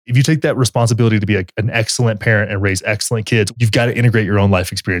if you take that responsibility to be an excellent parent and raise excellent kids, you've got to integrate your own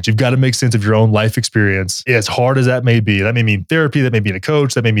life experience. You've got to make sense of your own life experience, as hard as that may be. That may mean therapy, that may mean a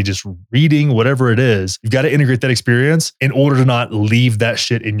coach, that may mean just reading, whatever it is. You've got to integrate that experience in order to not leave that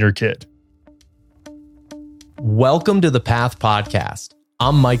shit in your kid. Welcome to the Path Podcast.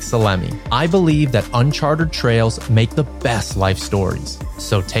 I'm Mike Salemi. I believe that uncharted trails make the best life stories.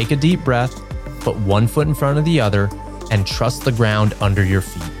 So take a deep breath, put one foot in front of the other, and trust the ground under your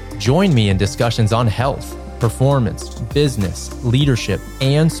feet. Join me in discussions on health, performance, business, leadership,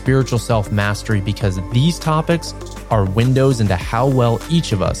 and spiritual self-mastery, because these topics are windows into how well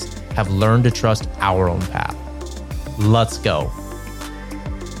each of us have learned to trust our own path. Let's go.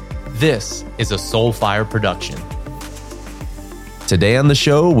 This is a Soulfire production. Today on the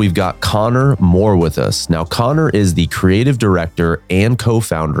show, we've got Connor Moore with us. Now, Connor is the creative director and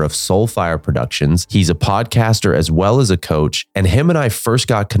co-founder of Soulfire Productions. He's a podcaster as well as a coach, and him and I first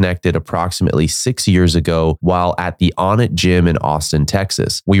got connected approximately 6 years ago while at the On It Gym in Austin,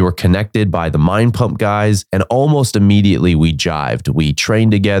 Texas. We were connected by the Mind Pump guys, and almost immediately we jived. We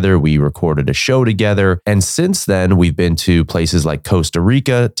trained together, we recorded a show together, and since then, we've been to places like Costa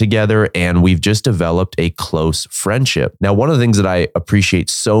Rica together, and we've just developed a close friendship. Now, one of the things that I appreciate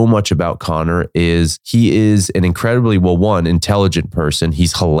so much about Connor is he is an incredibly, intelligent person.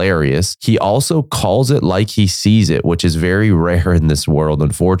 He's hilarious. He also calls it like he sees it, which is very rare in this world,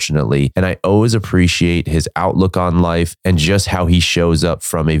 unfortunately. And I always appreciate his outlook on life and just how he shows up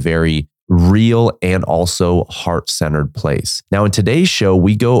from a very real and also heart-centered place. Now, in today's show,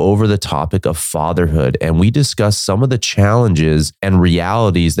 we go over the topic of fatherhood, and we discuss some of the challenges and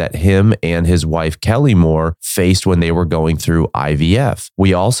realities that him and his wife, Kelly Moore, faced when they were going through IVF.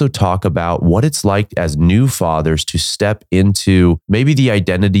 We also talk about what it's like as new fathers to step into maybe the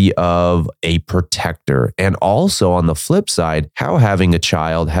identity of a protector, and also on the flip side, how having a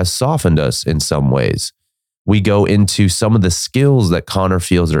child has softened us in some ways. We go into some of the skills that Connor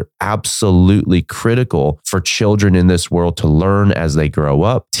feels are absolutely critical for children in this world to learn as they grow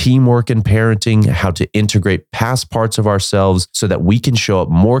up, teamwork in parenting, how to integrate past parts of ourselves so that we can show up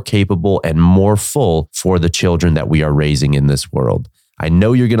more capable and more full for the children that we are raising in this world. I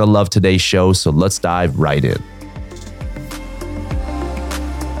know you're going to love today's show, so let's dive right in.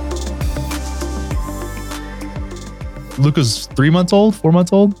 Luca's 3 months old, 4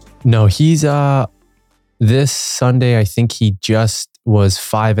 months old? No, he's this Sunday, I think he just was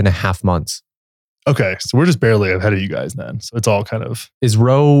 5.5 months. Okay, so we're just barely ahead of you guys then. So it's all kind of... Is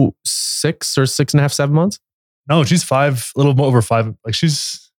Ro 6 or 6.5, 7 months? No, she's 5, a little more over 5. Like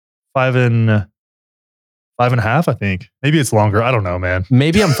she's 5.5, I think. Maybe it's longer. I don't know, man.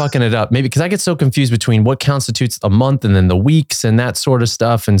 Maybe I'm fucking it up. Maybe because I get so confused between what constitutes a month and then the weeks and that sort of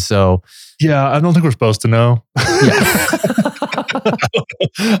stuff. And so... Yeah, I don't think we're supposed to know. Yeah.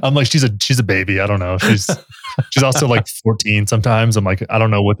 I'm like, she's a baby. I don't know. She's also like 14 sometimes. I'm like, I don't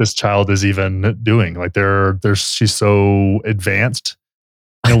know what this child is even doing. Like she's so advanced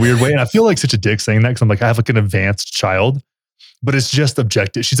in a weird way. And I feel like such a dick saying that because I'm like, I have like an advanced child, but it's just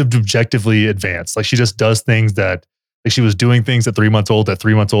objective. She's objectively advanced. Like she just does things that like she was doing things at 3 months old that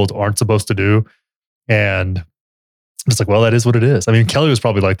 3 months olds aren't supposed to do. And it's like, well, that is what it is. I mean, Kelly was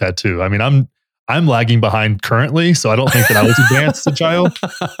probably like that too. I mean, I'm lagging behind currently, so I don't think that I was advanced as a child.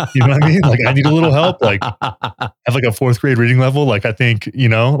 You know what I mean? Like I need a little help. Like have like a 4th grade reading level. Like I think,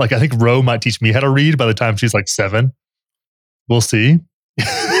 I think Ro might teach me how to read by the time she's like 7. We'll see.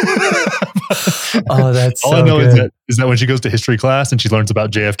 Oh, that's all so I know good. is that when she goes to history class and she learns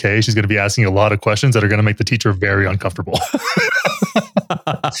about JFK, she's going to be asking a lot of questions that are going to make the teacher very uncomfortable.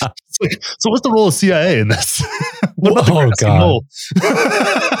 It's like, so what's the role of CIA in this? Oh God.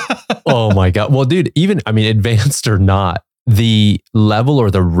 Oh my God. Well, dude, advanced or not, the level or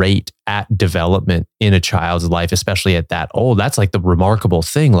the rate at development in a child's life, especially at that old, that's like the remarkable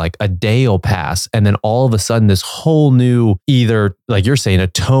thing. Like a day will pass and then all of a sudden this whole new, either like you're saying, a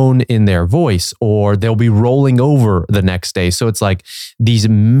tone in their voice, or they'll be rolling over the next day. So it's like these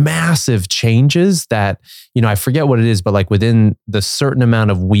massive changes that, I forget what it is, but like within the certain amount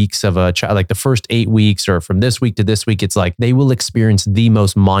of weeks of a child, like the first 8 weeks or from this week to this week, it's like they will experience the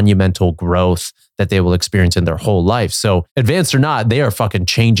most monumental growth that they will experience in their whole life. So advanced or not, they are fucking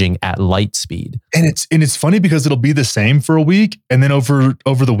changing at light speed. And it's funny because it'll be the same for a week, and then over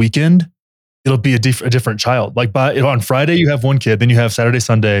the weekend, it'll be a different child. Like on Friday, you have one kid, then you have Saturday,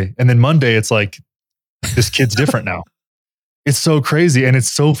 Sunday, and then Monday, it's like this kid's different now. It's so crazy, and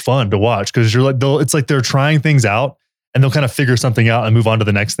it's so fun to watch because you're like, it's like they're trying things out, and they'll kind of figure something out and move on to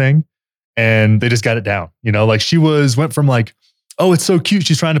the next thing, and they just got it down. Like she went from like, oh, it's so cute,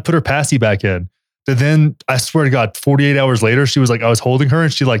 she's trying to put her passy back in, But then I swear to God, 48 hours later, she was like, I was holding her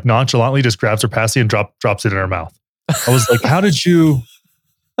and she like nonchalantly just grabs her passy and drops it in her mouth. I was like, how did you,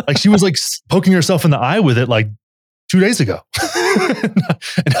 like, she was like poking herself in the eye with it like 2 days ago.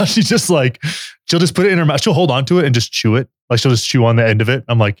 And now she's just like, she'll just put it in her mouth. She'll hold on to it and just chew it. Like she'll just chew on the end of it.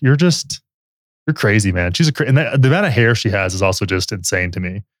 I'm like, you're crazy, man. And the amount of hair she has is also just insane to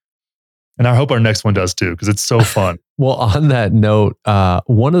me. And I hope our next one does too, because it's so fun. Well, on that note,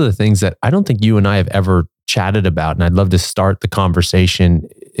 one of the things that I don't think you and I have ever chatted about, and I'd love to start the conversation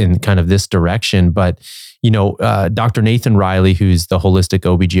in kind of this direction, but Dr. Nathan Riley, who's the holistic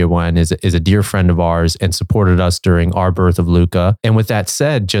OBGYN, is a dear friend of ours and supported us during our birth of Luca. And with that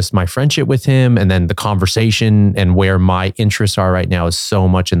said, just my friendship with him and then the conversation and where my interests are right now is so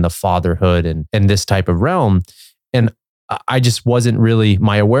much in the fatherhood and this type of realm. And I just wasn't really,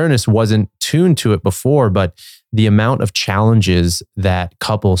 my awareness wasn't tuned to it before, but the amount of challenges that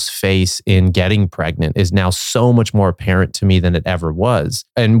couples face in getting pregnant is now so much more apparent to me than it ever was.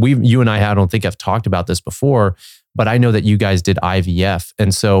 And you and I don't think I've talked about this before, but I know that you guys did IVF.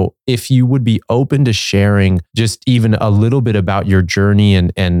 And so if you would be open to sharing just even a little bit about your journey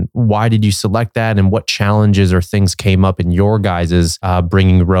and why did you select that and what challenges or things came up in your guys'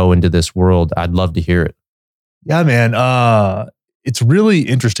 bringing Ro into this world, I'd love to hear it. Yeah, man. It's really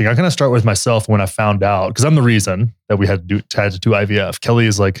interesting. I'm going to start with myself when I found out, because I'm the reason that we had to do IVF. Kelly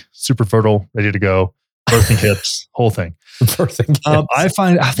is like super fertile, ready to go, birthing kits, whole thing. Birthing kits. I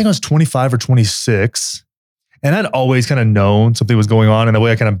think I was 25 or 26, and I'd always kind of known something was going on. And the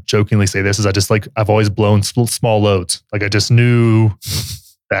way I kind of jokingly say this is I've always blown small loads. Like I just knew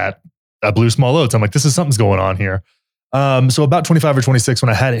that I blew small loads. I'm like, something's going on here. So about 25 or 26, when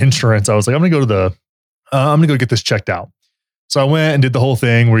I had insurance, I was like, I'm going to go get this checked out. So I went and did the whole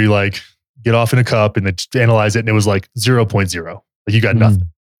thing where you like get off in a cup and then analyze it. And it was like 0.0. Like you got nothing.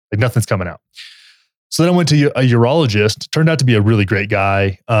 Like nothing's coming out. So then I went to a urologist. Turned out to be a really great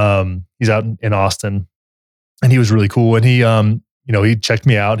guy. He's out in Austin and he was really cool. And he, he checked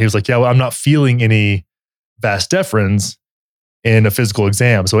me out. He was like, yeah, well, I'm not feeling any vas deferens in a physical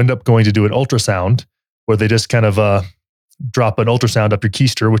exam. So I ended up going to do an ultrasound where they just kind of drop an ultrasound up your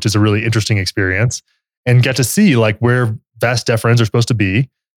keister, which is a really interesting experience, and get to see like where vas deferens are supposed to be,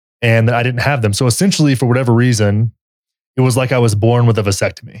 and I didn't have them. So essentially, for whatever reason, it was like I was born with a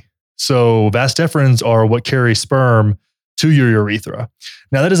vasectomy. So vas deferens are what carry sperm to your urethra.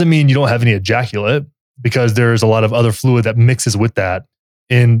 Now, that doesn't mean you don't have any ejaculate, because there's a lot of other fluid that mixes with that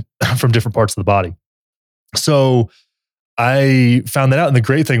from different parts of the body. So I found that out. And the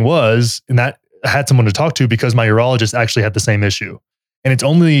great thing was, and that I had someone to talk to because my urologist actually had the same issue. And it's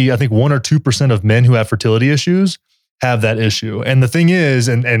only, I think, 1 or 2% of men who have fertility issues have that issue. And the thing is,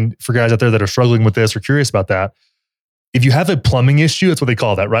 and for guys out there that are struggling with this or curious about that, if you have a plumbing issue, that's what they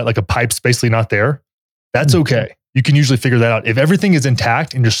call that, right? Like a pipe's basically not there. That's okay. You can usually figure that out. If everything is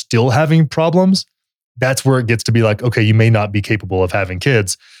intact and you're still having problems, that's where it gets to be like, okay, you may not be capable of having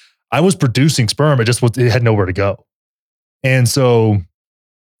kids. I was producing sperm. It had nowhere to go. And so,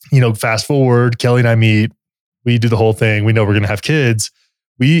 fast forward, Kelly and I meet, we do the whole thing. We know we're going to have kids.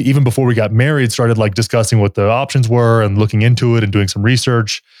 We, even before we got married, started like discussing what the options were and looking into it and doing some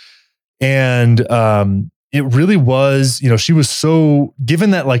research. And it really was, she was so,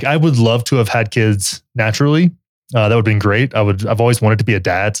 given that like I would love to have had kids naturally, that would have been great. I've always wanted to be a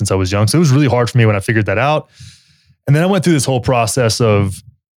dad since I was young. So it was really hard for me when I figured that out. And then I went through this whole process of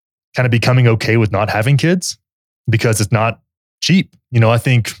kind of becoming okay with not having kids, because it's not cheap. I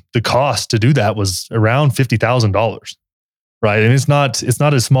think the cost to do that was around $50,000, right? And it's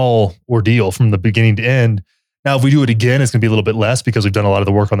not a small ordeal from the beginning to end. Now, if we do it again, it's going to be a little bit less because we've done a lot of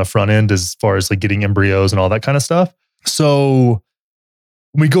the work on the front end as far as like getting embryos and all that kind of stuff. So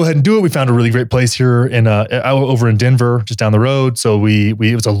when we go ahead and do it, we found a really great place here over in Denver, just down the road. So it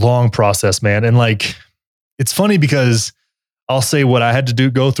was a long process, man. And like, it's funny because I'll say what I had to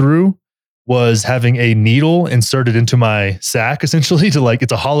go through was having a needle inserted into my sac, essentially,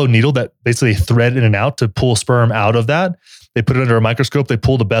 it's a hollow needle that basically thread in and out to pull sperm out of that. They put it under a microscope, they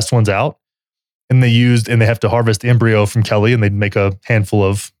pull the best ones out, and they have to harvest the embryo from Kelly, and they make a handful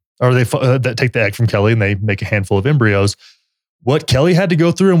of, or they take the egg from Kelly and they make a handful of embryos. What Kelly had to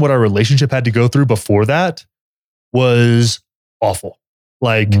go through and what our relationship had to go through before that was awful.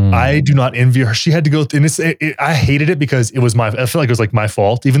 Like, I do not envy her. She had to go through, and I hated it because I felt like it was like my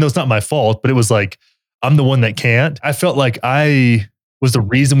fault, even though it's not my fault, but it was like, I'm the one that can't. I felt like I was the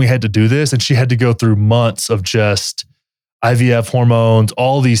reason we had to do this. And she had to go through months of just IVF hormones,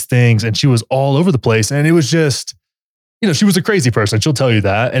 all these things. And she was all over the place. And it was just, she was a crazy person. She'll tell you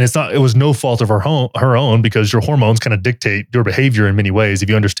that. And it was no fault of her own, because your hormones kind of dictate your behavior in many ways. If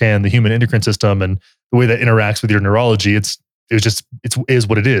you understand the human endocrine system and the way that interacts with your neurology, it is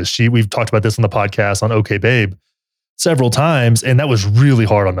what it is. We've talked about this on the podcast on OK Babe several times. And that was really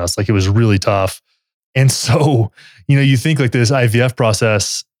hard on us. Like, it was really tough. And so, you think like this IVF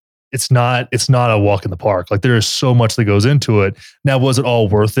process, it's not a walk in the park. Like, there is so much that goes into it. Now, was it all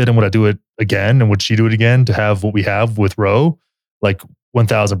worth it? And would I do it again? And would she do it again to have what we have with Ro? Like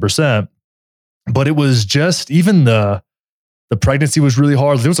 1000%. But it was just, even the pregnancy was really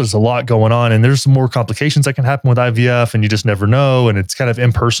hard. There was just a lot going on, and there's some more complications that can happen with IVF, and you just never know. And it's kind of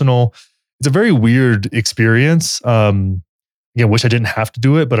impersonal. It's a very weird experience. Wish I didn't have to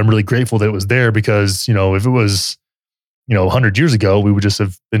do it, but I'm really grateful that it was there, because, if it was, 100 years ago, we would just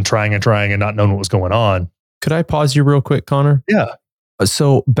have been trying and not knowing what was going on. Could I pause you real quick, Connor? Yeah.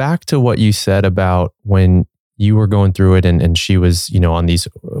 So back to what you said about when you were going through it and she was, on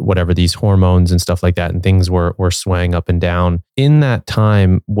these hormones and stuff like that, and things were swaying up and down. In that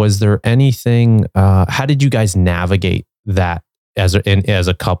time, was there anything, how did you guys navigate that as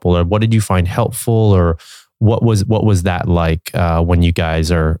a couple, or what did you find helpful, or what was that like when you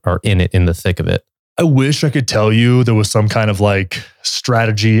guys are in the thick of it? I wish I could tell you there was some kind of like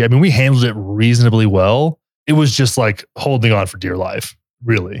strategy. I mean, we handled it reasonably well. It was just like holding on for dear life,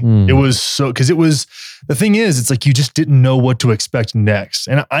 really. It was because the thing is, it's like you just didn't know what to expect next.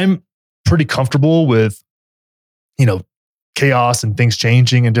 And I'm pretty comfortable with, chaos and things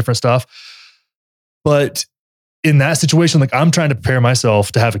changing and different stuff. But in that situation, like, I'm trying to prepare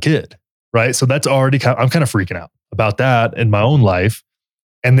myself to have a kid, right? So that's already I'm kind of freaking out about that in my own life.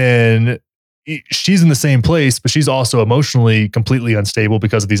 And then she's in the same place, but she's also emotionally completely unstable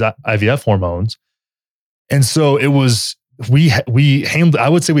because of these IVF hormones. And so it was, I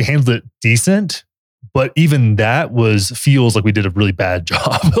would say we handled it decent, but even that feels like we did a really bad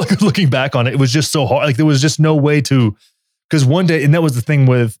job. Like, looking back on it, it was just so hard. Like, there was just no way to, because one day, and that was the thing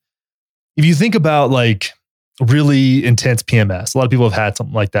with, if you think about like really intense PMS, a lot of people have had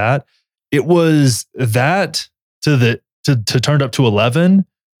something like that. It was that to turned up to 11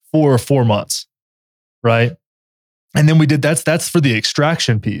 for 4 months, right? And then we did, that's for the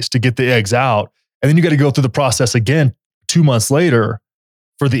extraction piece to get the eggs out. And then you got to go through the process again 2 months later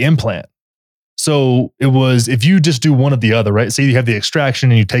for the implant. So it was, if you just do one or the other, right? Say you have the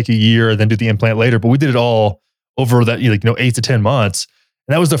extraction and you take a year and then do the implant later, but we did it all over that, 8 to 10 months.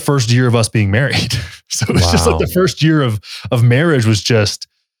 And that was the first year of us being married. So it was just like the first year of marriage was just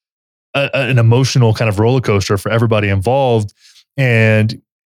an emotional kind of roller coaster for everybody involved. And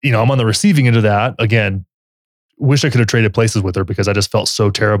I'm on the receiving end of that. Again, wish I could have traded places with her, because I just felt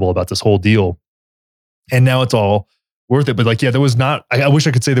so terrible about this whole deal. And now it's all worth it. But like, there was not, I wish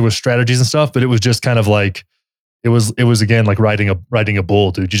I could say there was strategies and stuff, but it was just kind of like, it was again, like riding a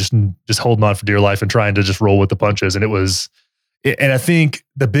bull, dude. You just holding on for dear life and trying to just roll with the punches. And and I think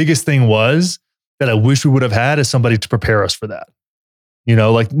the biggest thing was that I wish we would have had is somebody to prepare us for that.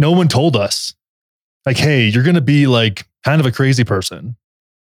 Like, no one told us like, hey, you're going to be like kind of a crazy person.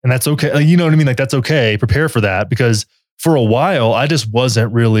 And that's okay. Like, you know what I mean? Like, that's okay. Prepare for that, because for a while I just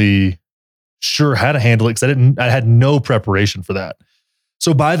wasn't really sure how to handle it, because I had no preparation for that.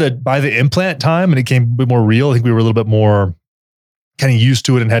 So by the implant time, and it came a bit more real, I think we were a little bit more kind of used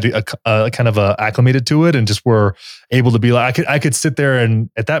to it and had kind of acclimated to it, and just were able to be like, I could sit there and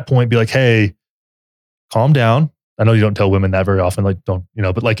at that point be like, hey, calm down. I know you don't tell women that very often, like, don't,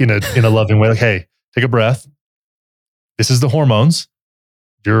 but like in a loving way, like, hey, take a breath. This is the hormones.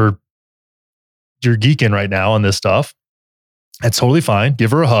 You're geeking right now on this stuff. That's totally fine.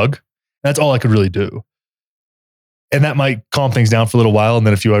 Give her a hug. That's all I could really do. And that might calm things down for a little while. And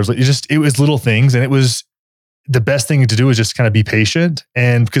then a few hours later, it was little things. And it was the best thing to do is just kind of be patient.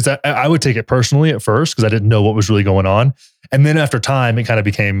 And because I would take it personally at first, because I didn't know what was really going on. And then after time, it kind of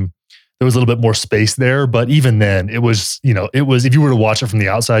became, there was a little bit more space there. But even then, it was, if you were to watch it from the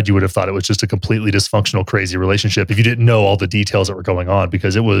outside, you would have thought it was just a completely dysfunctional, crazy relationship if you didn't know all the details that were going on,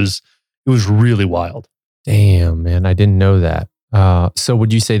 because it was really wild. Damn, man. I didn't know that. So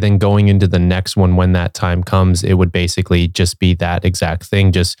would you say then going into the next one, when that time comes, it would basically just be that exact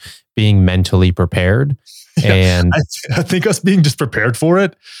thing, just being mentally prepared? Yeah, and I think us being just prepared for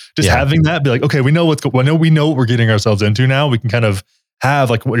it, just having that, be like, okay, we know what we're getting ourselves into now. We can kind of have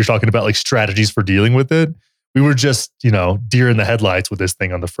like what you're talking about, like strategies for dealing with it. We were just, deer in the headlights with this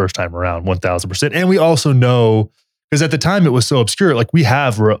thing on the first time around, 1000%. And we also know, because at the time it was so obscure, like we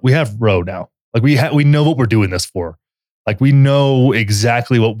have Ro now. Like we know what we're doing this for. Like we know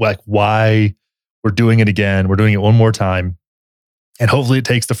exactly why we're doing it again. We're doing it one more time. And hopefully it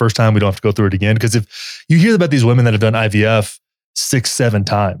takes the first time. We don't have to go through it again. Because if you hear about these women that have done IVF 6-7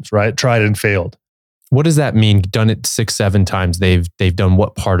 times, right? Tried and failed. What does that mean? Done it 6-7 times. They've done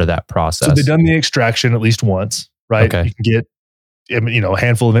what part of that process? So they've done the extraction at least once, right? Okay. You can get, a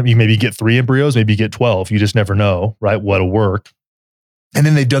handful of them. You maybe get 3 embryos, maybe you get 12. You just never know, right? What'll work. And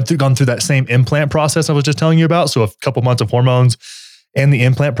then they've gone through that same implant process I was just telling you about. So a couple months of hormones and the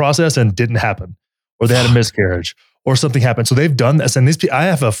implant process and didn't happen, or they had a miscarriage or something happened. So they've done this. And I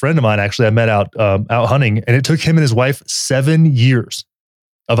have a friend of mine, actually, I met out hunting, and it took him and his wife 7 years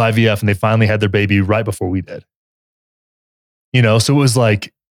of IVF, and they finally had their baby right before we did. So it was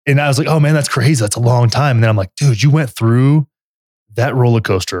like, and I was like, oh man, that's crazy. That's a long time. And then I'm like, dude, you went through that roller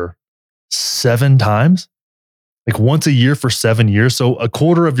coaster 7 times, like once a year for 7 years. So a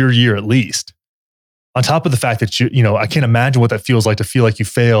quarter of your year at least. On top of the fact that I can't imagine what that feels like to feel like you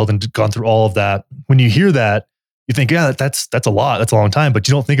failed and gone through all of that. When you hear that, you think, yeah, that's a lot. That's a long time. But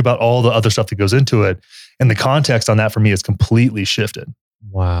you don't think about all the other stuff that goes into it. And the context on that for me is completely shifted.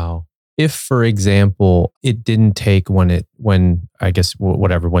 Wow. If, for example, it didn't take when the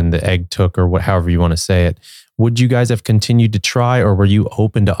egg took, or however you want to say it, would you guys have continued to try, or were you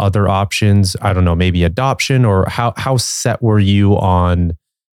open to other options? I don't know, maybe adoption, or how set were you on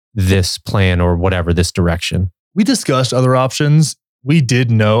this plan or whatever, this direction? We discussed other options. We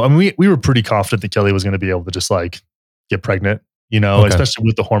did know. I mean, we were pretty confident that Kelly was going to be able to just like get pregnant, Okay. Especially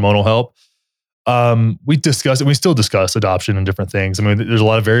with the hormonal help. We discussed, and we still discuss adoption and different things. I mean, there's a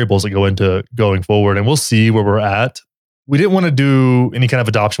lot of variables that go into going forward, and we'll see where we're at. We didn't want to do any kind of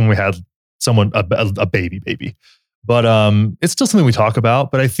adoption when we had someone, a baby, but it's still something we talk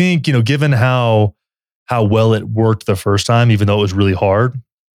about. But I think, given how well it worked the first time, even though it was really hard,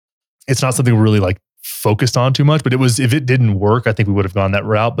 it's not something we're really like focused on too much. But if it didn't work, I think we would have gone that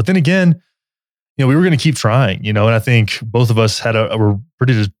route. But then again, we were going to keep trying, and I think both of us were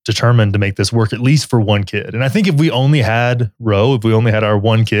pretty determined to make this work, at least for one kid. And I think if we only had our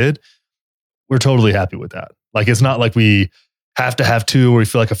one kid, we're totally happy with that. Like, it's not like we have to have 2 or we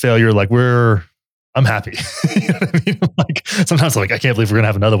feel like a failure. Like I'm happy. You know what I mean? Like, sometimes I'm like, I can't believe we're going to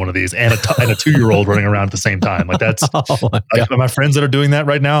have another one of these and a 2-year-old running around at the same time. Like, that's my friends that are doing that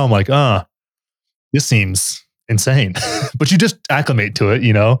right now. I'm like, this seems insane, but you just acclimate to it,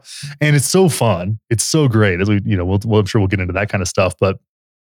 and it's so fun. It's so great. As I'm sure we'll get into that kind of stuff, but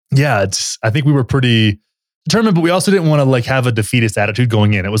yeah, I think we were pretty determined, but we also didn't want to like have a defeatist attitude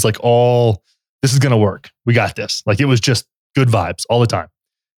going in. It was like, this is going to work. We got this. Like, it was just good vibes all the time,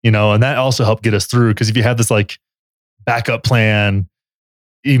 and that also helped get us through. Cause if you have this like backup plan,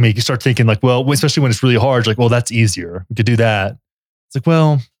 you start thinking like, well, especially when it's really hard, like, well, that's easier. We could do that. It's like,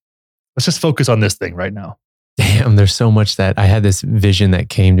 well, let's just focus on this thing right now. Damn, there's so much that I had this vision that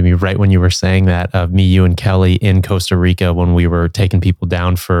came to me right when you were saying that, of me, you, and Kelly in Costa Rica when we were taking people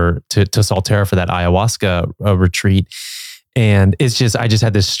down to Solterra for that ayahuasca retreat. And I just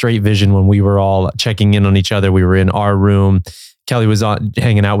had this straight vision when we were all checking in on each other. We were in our room. Kelly was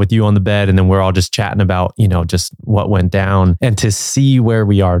hanging out with you on the bed, and then we're all just chatting about, just what went down, and to see where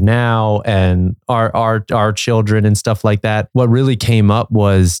we are now and our children and stuff like that. What really came up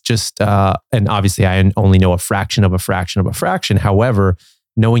was just, and obviously I only know a fraction of a fraction of a fraction. However,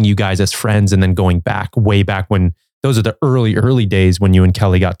 knowing you guys as friends, and then going way back when those are the early days when you and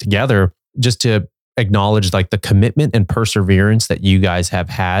Kelly got together, just to acknowledge like the commitment and perseverance that you guys have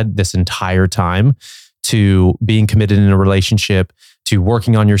had this entire time, to being committed in a relationship, to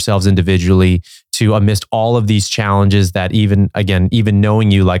working on yourselves individually, to amidst all of these challenges that even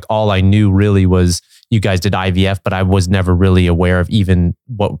knowing you, like, all I knew really was you guys did IVF, but I was never really aware of even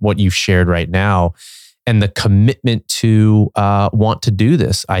what you've shared right now. And the commitment to want to do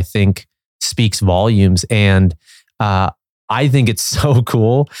this, I think, speaks volumes. And I think it's so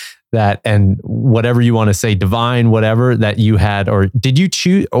cool that, and whatever you want to say, divine, whatever that you had, or did you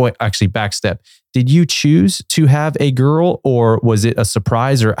choose, actually backstep, did you choose to have a girl, or was it a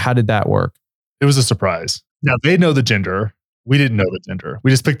surprise, or how did that work? It was a surprise. Now, they know the gender. We didn't know the gender.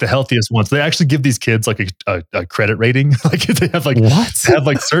 We just picked the healthiest ones. They actually give these kids like a credit rating. Like, they have like, what? They have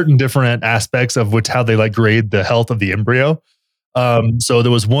like certain different aspects of how they like grade the health of the embryo. So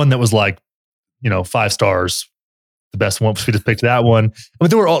there was one that was like, 5 stars, the best one. We just picked that one. But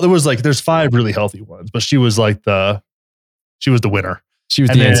there's 5 really healthy ones, but she was the winner. She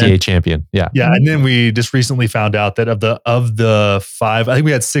was the NCAA champion. Yeah. Yeah. And then we just recently found out that of the 5, I think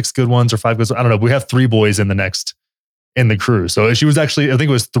we had 6 good ones or 5 good ones. I don't know. We have 3 boys in the crew. So she was actually, I think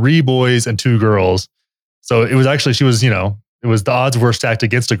it was 3 boys and 2 girls. So it was actually, it was the odds were stacked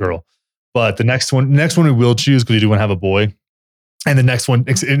against a girl. But the next one we will choose, because we do want to have a boy. And the next one,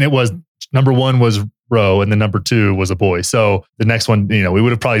 and it was number 1 was Roe, and then number 2 was a boy. So the next one, we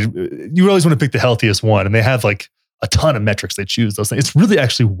would have probably, you always want to pick the healthiest one. And they have like a ton of metrics they choose those things. It's really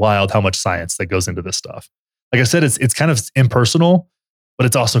actually wild how much science that goes into this stuff. Like I said, it's kind of impersonal, but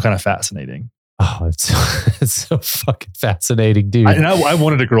it's also kind of fascinating. Oh, it's so fucking fascinating, dude. I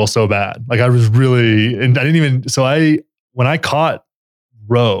wanted a girl so bad. Like I was really, and I didn't even, when I caught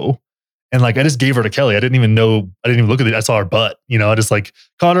Roe, and like I just gave her to Kelly. I didn't even look at it. I saw her butt, I just like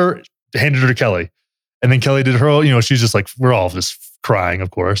caught her, handed her to Kelly. And then Kelly did her, she's just like, we're all just crying, of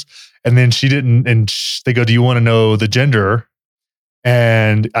course. And then she didn't, and they go, do you want to know the gender?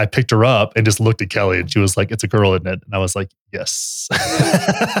 And I picked her up and just looked at Kelly, and she was like, it's a girl, isn't it? And I was like, yes.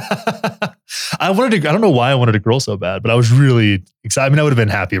 I don't know why I wanted a girl so bad, but I was really excited. I mean, I would have been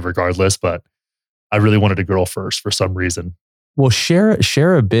happy regardless, but I really wanted a girl first for some reason. Well, share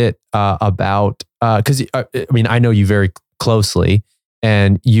a bit about, because I know you very closely,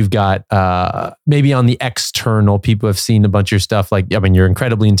 and you've got maybe on the external, people have seen a bunch of your stuff. Like, you're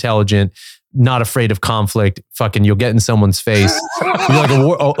incredibly intelligent, not afraid of conflict. Fucking, you'll get in someone's face.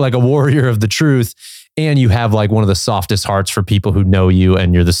 You're like a warrior of the truth, and you have like one of the softest hearts for people who know you,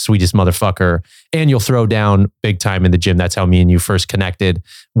 and you're the sweetest motherfucker. And you'll throw down big time in the gym. That's how me and you first connected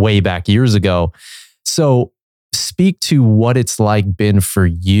way back years ago. So speak to what it's like been for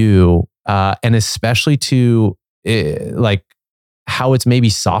you, and especially to like how it's maybe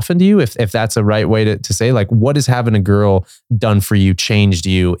softened you, if that's a right way to say, like, what has having a girl done for you, changed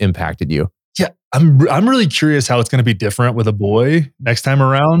you, impacted you? Yeah, I'm really curious how it's going to be different with a boy next time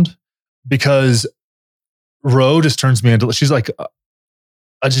around, because Ro just turns me into, she's like,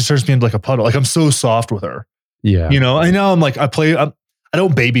 just turns me into like a puddle. Like I'm so soft with her. Yeah. I know I'm like, I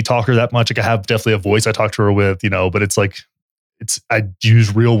don't baby talk her that much. Like I have definitely a voice I talk to her with, but it's like, I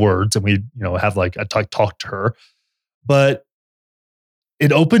use real words, and we, have like, I talk to her, but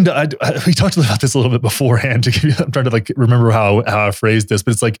it opened, we talked about this a little bit beforehand. I'm trying to like remember how I phrased this,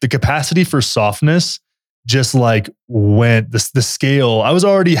 but it's like the capacity for softness just like went, the scale. I was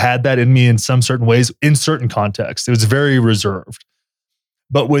already had that in me in some certain ways, in certain contexts. It was very reserved.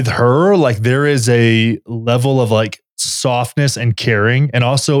 But with her, like there is a level of like softness and caring, and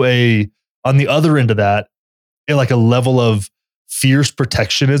also on the other end of that, like a level of fierce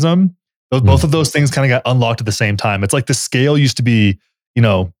protectionism. Both of those things kind of got unlocked at the same time. It's like the scale used to be,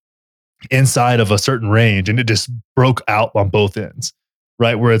 inside of a certain range, and it just broke out on both ends,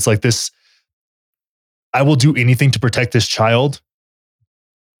 right? Where it's like this, I will do anything to protect this child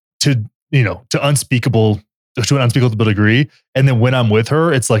to an unspeakable degree. And then when I'm with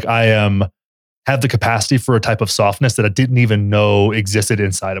her, it's like I have the capacity for a type of softness that I didn't even know existed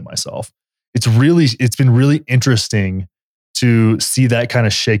inside of myself. It's been really interesting to see that kind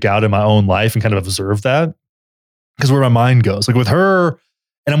of shake out in my own life and kind of observe that, because where my mind goes, like with her,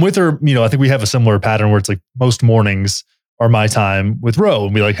 and I'm with her, I think we have a similar pattern where it's like most mornings are my time with Ro,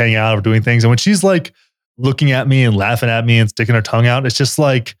 and we like hang out or doing things. And when she's like looking at me and laughing at me and sticking her tongue out, it's just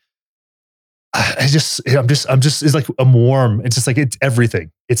like, it's like I'm warm. It's just like, it's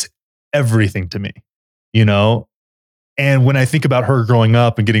everything. It's everything to me, And when I think about her growing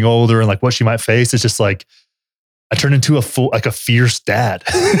up and getting older and like what she might face, it's just like, I turned into a fierce dad.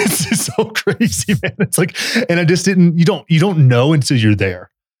 It's just so crazy, man. It's like, and I just you don't know until you're there.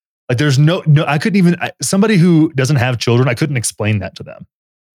 Like there's no, I couldn't even, somebody who doesn't have children, I couldn't explain that to them,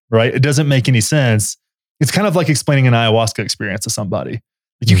 right? It doesn't make any sense. It's kind of like explaining an ayahuasca experience to somebody.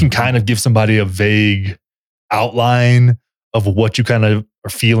 Like you can kind of give somebody a vague outline of what you kind of are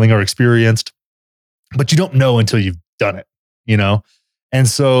feeling or experienced, but you don't know until you've done it, And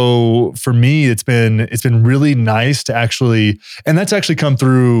so for me, it's been really nice to actually, and that's actually come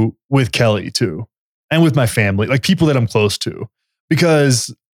through with Kelly too, and with my family, like people that I'm close to,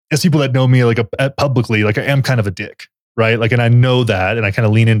 because as people that know me like publicly, like I am kind of a dick, right? Like, and I know that, and I kind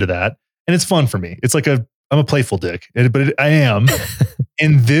of lean into that, and it's fun for me. It's like I'm a playful dick, but I am.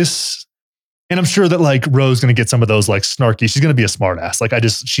 And I'm sure that like Ro's going to get some of those like snarky. She's going to be a smart ass. Like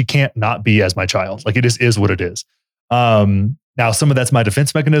she can't not be as my child. Like it just is what it is. Now some of that's my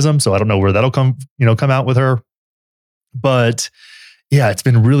defense mechanism, so I don't know where that'll come out with her. But yeah, it's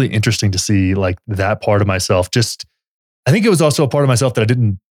been really interesting to see like that part of myself. I think it was also a part of myself that I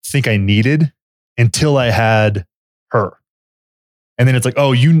didn't think I needed until I had her. And then it's like,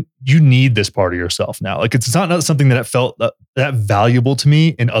 oh, you need this part of yourself now. Like it's not something that felt that valuable to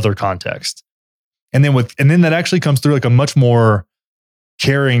me in other contexts. And then that actually comes through like a much more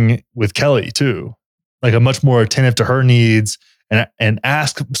caring with Kelly too. Like a much more attentive to her needs, and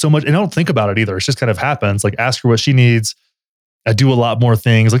ask so much. And I don't think about it either. It just kind of happens. Like ask her what she needs. I do a lot more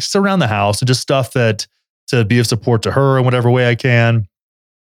things like just around the house and just stuff that to be of support to her in whatever way I can.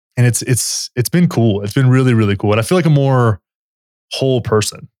 And it's been cool. It's been really, really cool. And I feel like a more whole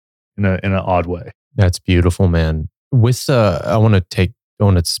person in an odd way. That's beautiful, man. With I want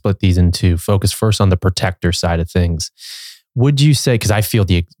to split these into focus first on the protector side of things. Would you say, because I feel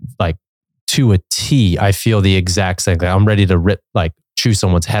to a T, I feel the exact same thing. I'm ready to chew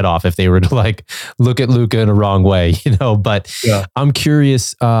someone's head off if they were to look at Luca in a wrong way, but yeah. I'm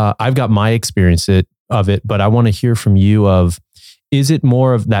curious. I've got my experience of it, but I want to hear from you is it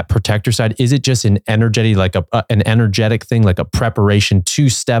more of that protector side? Is it just an energetic, an energetic thing, like a preparation to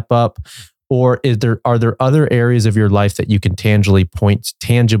step up? Or are there other areas of your life that you can tangibly point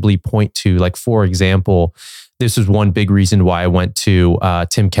to? Like, for example, this is one big reason why I went to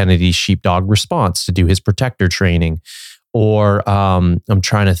Tim Kennedy's Sheepdog Response to do his protector training. Or I'm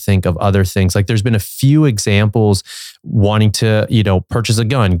trying to think of other things. Like, there's been a few examples wanting to, purchase a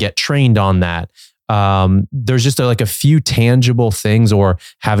gun, get trained on that. There's just a few tangible things, or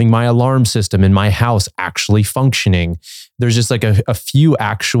having my alarm system in my house actually functioning. There's just a few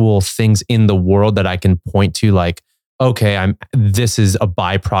actual things in the world that I can point to, okay, this is a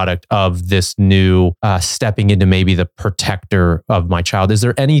byproduct of this new stepping into maybe the protector of my child. Is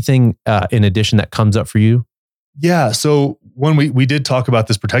there anything in addition that comes up for you? Yeah. So when we did talk about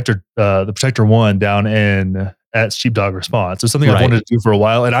this protector, the Protector One down at Sheepdog Response. It's something I've wanted to do for a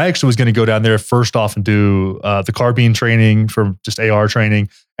while. And I actually was going to go down there first off and do the carbine training for just AR training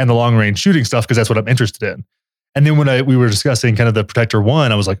and the long range shooting stuff, because that's what I'm interested in. And then when we were discussing kind of the Protector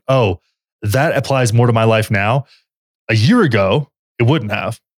One, I was like, oh, that applies more to my life now. A year ago, it wouldn't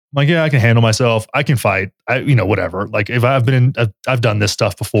have. I'm like, yeah, I can handle myself. I can fight. Whatever. Like, if I've done this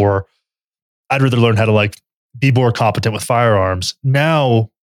stuff before, I'd rather learn how to be more competent with firearms.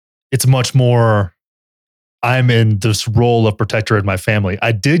 Now it's much more, I'm in this role of protector in my family.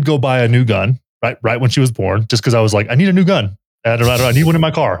 I did go buy a new gun right when she was born, just because I was like, I need a new gun. I need one in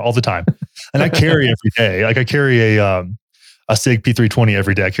my car all the time. And I carry every day. I carry a SIG P320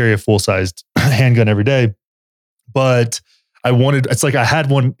 every day. I carry a full-sized handgun every day. But I had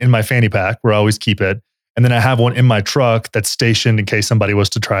one in my fanny pack where I always keep it. And then I have one in my truck that's stationed in case somebody was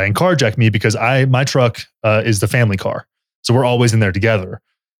to try and carjack me, because my truck is the family car. So we're always in there together.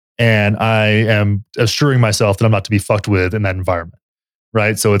 And I am assuring myself that I'm not to be fucked with in that environment.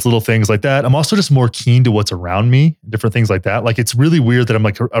 Right. So it's little things like that. I'm also just more keen to what's around me, different things like that. It's really weird that I'm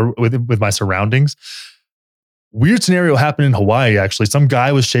with my surroundings. Weird scenario happened in Hawaii, actually. Some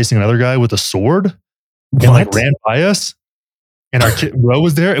guy was chasing another guy with a sword and ran by us. And our kid Ro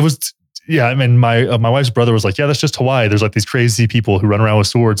was there. It was, yeah. I mean, my wife's brother was like, yeah, that's just Hawaii. There's these crazy people who run around with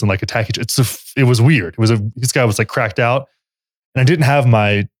swords and attack each other. It was weird. This guy was cracked out, and I didn't have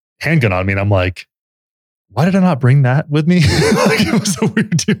my handgun on me. And I'm like, why did I not bring that with me? It was a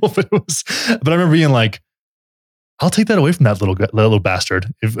weird deal, but I remember being like, I'll take that away from that little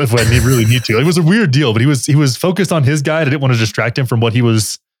bastard if I really need to. It was a weird deal, but he was focused on his guy. I didn't want to distract him from what he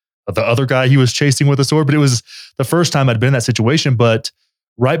was, the other guy he was chasing with a sword. But it was the first time I'd been in that situation. But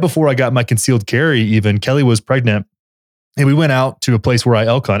right before I got my concealed carry, even Kelly was pregnant, and we went out to a place where I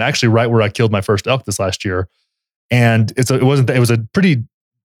elk hunt, actually right where I killed my first elk this last year. And it was a pretty,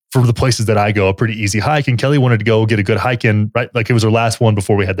 for the places that I go, a pretty easy hike. And Kelly wanted to go get a good hike in, right? It was her last one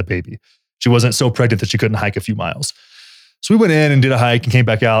before we had the baby. She wasn't so pregnant that she couldn't hike a few miles. So we went in and did a hike and came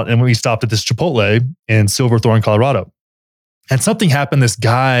back out. And we stopped at this Chipotle in Silverthorne, Colorado. And something happened. This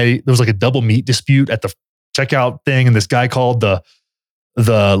guy, there was a double meat dispute at the checkout thing. And this guy called the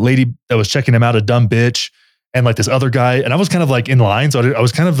lady that was checking him out a dumb bitch. And this other guy, and I was kind of in line. So I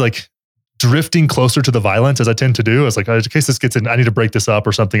was kind of drifting closer to the violence, as I tend to do. I was like, in case this gets in, I need to break this up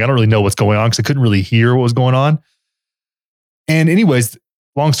or something. I don't really know what's going on because I couldn't really hear what was going on. And anyways,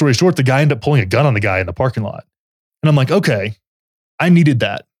 long story short, the guy ended up pulling a gun on the guy in the parking lot. And I'm like, okay, I needed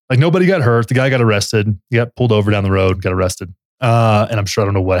that. Nobody got hurt. The guy got arrested. He got pulled over down the road, got arrested. And I'm sure I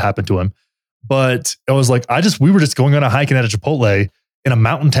don't know what happened to him. But it was we were just going on a hike and at a Chipotle in a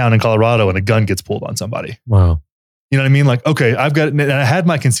mountain town in Colorado, and a gun gets pulled on somebody. Wow. You know what I mean? Okay, I've got, and I had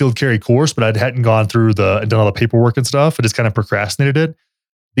my concealed carry course, but I hadn't gone through and done all the paperwork and stuff. I just kind of procrastinated it.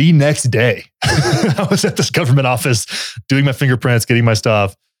 The next day, I was at this government office doing my fingerprints, getting my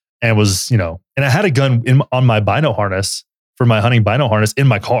stuff, and and I had a gun on my bino harness for my hunting bino harness in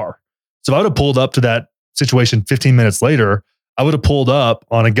my car. So if I would have pulled up to that situation 15 minutes later, I would have pulled up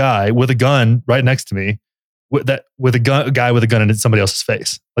on a guy with a gun right next to me, with a guy with a gun in somebody else's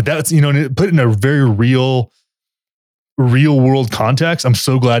face. That's, put it in a very real world context. I'm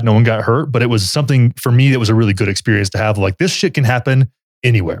so glad no one got hurt, but it was something for me that was a really good experience to have. This shit can happen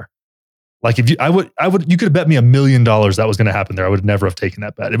anywhere. If you could have bet me $1 million that was going to happen there. I would never have taken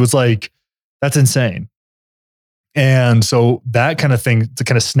that bet. It was that's insane. And so that kind of thing to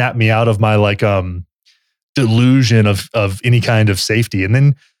kind of snap me out of my like delusion of any kind of safety. And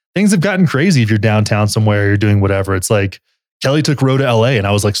then things have gotten crazy if you're downtown somewhere, you're doing whatever. It's like Kelly took Ro to LA and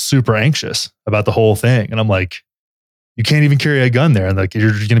I was like super anxious about the whole thing. And I'm like, you can't even carry a gun there. And like,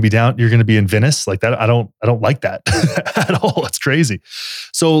 you're going to be down, you're going to be in Venice like that. I don't like that at all. It's crazy.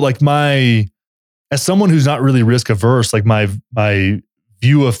 So like as someone who's not really risk averse, like my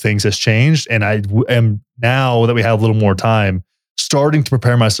view of things has changed. And I am, now that we have a little more time, starting to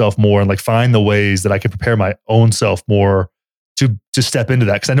prepare myself more and like find the ways that I can prepare my own self more to step into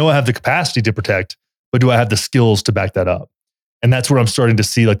that. Cause I know I have the capacity to protect, but do I have the skills to back that up? And that's where I'm starting to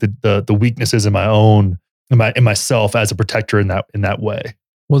see like the weaknesses in my own, in myself as a protector in that way.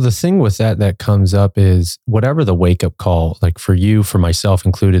 Well, the thing with that comes up is whatever the wake up call, like for you, for myself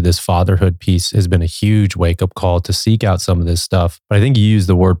included, this fatherhood piece has been a huge wake up call to seek out some of this stuff. But I think you used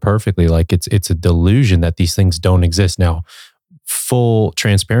the word perfectly. Like it's a delusion that these things don't exist. Now, full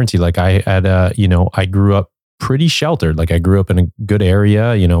transparency, like I had I grew up pretty sheltered. Like I grew up in a good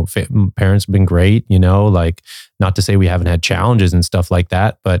area, parents have been great, like not to say we haven't had challenges and stuff like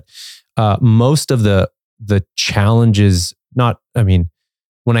that, but most of the challenges,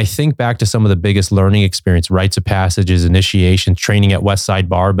 when I think back to some of the biggest learning experience, rites of passages, initiation, training at Westside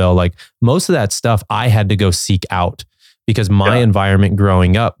Barbell, like most of that stuff I had to go seek out because my environment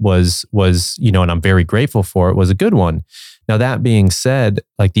growing up was, and I'm very grateful for it, was a good one. Now, that being said,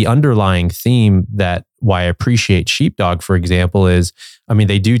 like the underlying theme that why I appreciate Sheepdog, for example, is,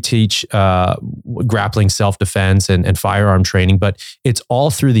 they do teach grappling self-defense and firearm training, but it's all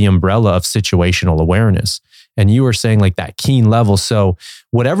through the umbrella of situational awareness. And you were saying like that keen level. So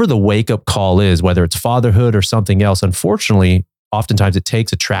whatever the wake-up call is, whether it's fatherhood or something else, unfortunately, oftentimes it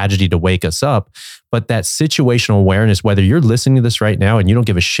takes a tragedy to wake us up. But that situational awareness, whether you're listening to this right now and you don't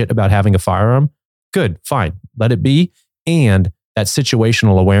give a shit about having a firearm, good, fine, let it be. And that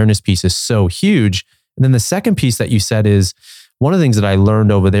situational awareness piece is so huge. And then the second piece that you said is, one of the things that I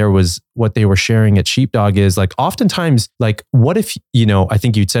learned over there was what they were sharing at Sheepdog is like, oftentimes, like, what if, I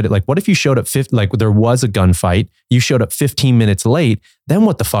think you'd said it, like, what if you showed up, like there was a gunfight, you showed up 15 minutes late, then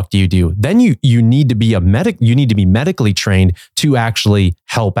what the fuck do you do? Then you need to be you need to be medically trained to actually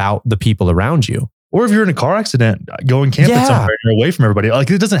help out the people around you. Or if you're in a car accident, going camping somewhere and you're away from everybody, like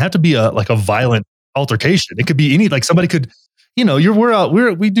it doesn't have to be a violent altercation. It could be like somebody could,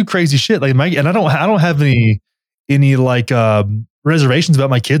 we do crazy shit. Like and I don't have any like reservations about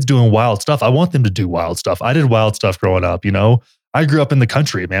my kids doing wild stuff. I want them to do wild stuff. I did wild stuff growing up. I grew up in the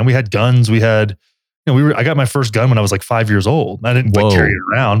country, man. We had guns. We had, I got my first gun when I was like 5 years old. I didn't like carry it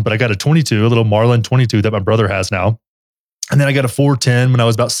around, but I got a little Marlin 22 that my brother has now. And then I got a 410 when I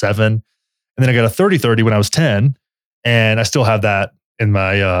was about 7. And then I got a 30-30 when I was 10. And I still have that in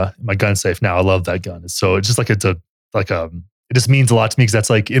my gun safe now. I love that gun. So it's just like, it just means a lot to me because that's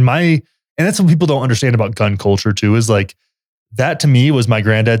like and that's what people don't understand about gun culture too, is like, that to me was my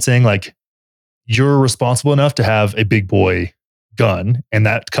granddad saying like, you're responsible enough to have a big boy gun. And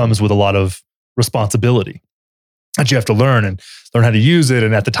that comes with a lot of responsibility that you have to learn how to use it.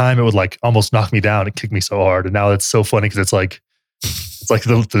 And at the time it would like almost knock me down and kick me so hard. And now it's so funny because it's like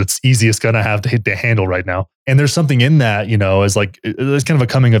the easiest gun I have to handle right now. And there's something in that, as like, it's kind of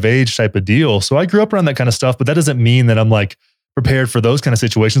a coming of age type of deal. So I grew up around that kind of stuff, but that doesn't mean that I'm like prepared for those kind of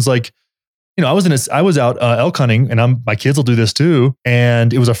situations. Like, I was out elk hunting, and my kids will do this too.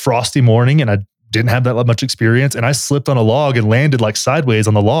 And it was a frosty morning, and I didn't have that much experience, and I slipped on a log and landed like sideways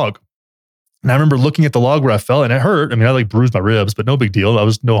on the log. And I remember looking at the log where I fell, and it hurt. I like bruised my ribs, but no big deal. I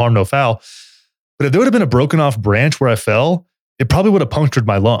was no harm, no foul. But if there would have been a broken off branch where I fell, it probably would have punctured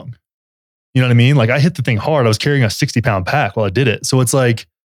my lung. You know what I mean? Like I hit the thing hard. I was carrying a 60-pound pack while I did it. So it's like,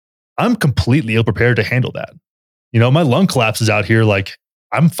 I'm completely ill prepared to handle that. My lung collapses out here. Like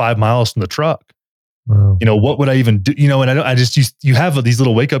I'm 5 miles from the truck. Wow. What would I even do? And you have these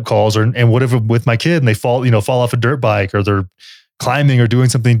little wake up calls and whatever with my kid, and they fall off a dirt bike, or they're climbing or doing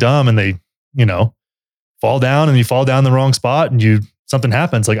something dumb, and they, fall down, and you fall down the wrong spot, and something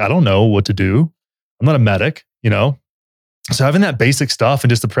happens. Like, I don't know what to do. I'm not a medic, So having that basic stuff and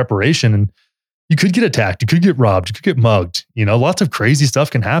just the preparation, and you could get attacked, you could get robbed, you could get mugged, lots of crazy stuff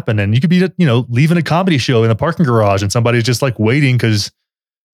can happen. And you could be, leaving a comedy show in the parking garage, and somebody's just like waiting because,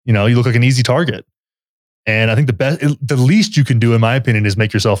 you look like an easy target. And I think the least you can do, in my opinion, is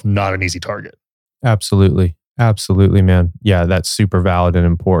make yourself not an easy target. Absolutely. Absolutely, man. Yeah, that's super valid and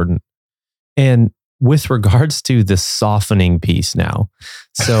important. And with regards to the softening piece now,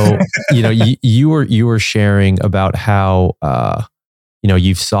 so, you were sharing about how,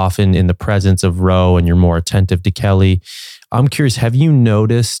 you've softened in the presence of Ro and you're more attentive to Kelly. I'm curious, have you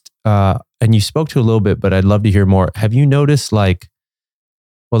noticed, and you spoke to a little bit, but I'd love to hear more. Have you noticed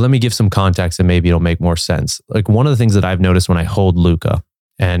well, let me give some context and maybe it'll make more sense. Like one of the things that I've noticed when I hold Luca,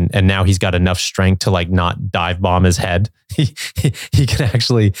 and now he's got enough strength to not dive bomb his head. He can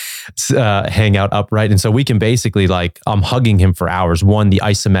actually hang out upright. And so we can basically I'm hugging him for hours. One, the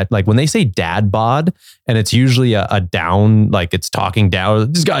isometric, when they say dad bod, and it's usually a down, it's talking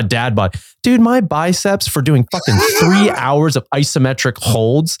down, this got a dad bod. Dude, my biceps for doing fucking 3 hours of isometric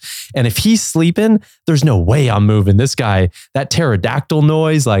holds. And if he's sleeping, there's no way I'm moving this guy. That pterodactyl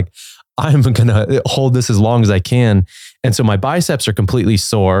noise, I'm going to hold this as long as I can. And so my biceps are completely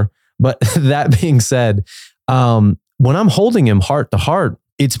sore. But that being said, when I'm holding him heart to heart,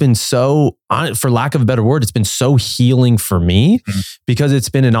 it's been so, for lack of a better word, it's been so healing for me because it's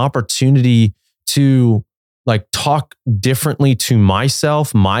been an opportunity to talk differently to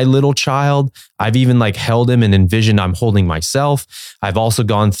myself, my little child. I've even held him and envisioned I'm holding myself. I've also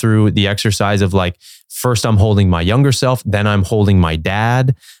gone through the exercise of first I'm holding my younger self, then I'm holding my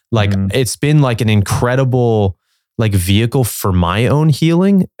dad. It's been an incredible vehicle for my own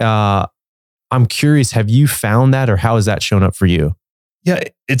healing. I'm curious, have you found that, or how has that shown up for you? Yeah,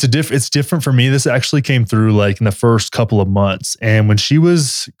 it's different for me. This actually came through in the first couple of months. And when she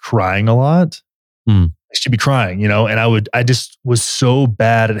was crying a lot, she'd be crying, and I just was so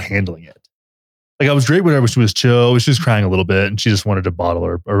bad at handling it. I was great whenever she was chill. She was crying a little bit and she just wanted to bottle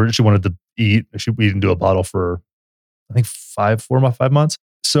her, or she wanted to eat. We didn't do a bottle for, I think 5 months.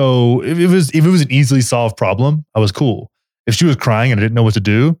 So if it was an easily solved problem, I was cool. If she was crying and I didn't know what to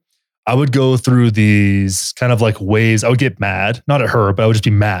do, I would go through these kind of ways. I would get mad, not at her, but I would just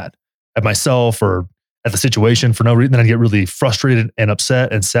be mad at myself or at the situation for no reason. Then I'd get really frustrated and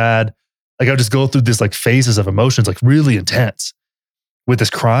upset and sad. I would just go through this phases of emotions, really intense with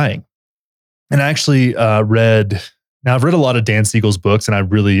this crying. And I actually I've read a lot of Dan Siegel's books, and I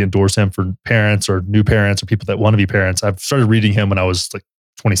really endorse him for parents or new parents or people that want to be parents. I've started reading him when I was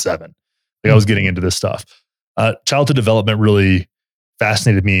 27. I was getting into this stuff. Childhood development really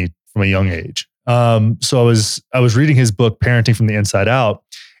fascinated me from a young age. So I was reading his book, Parenting from the Inside Out,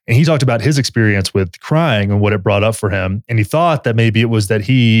 and he talked about his experience with crying and what it brought up for him. And he thought that maybe it was that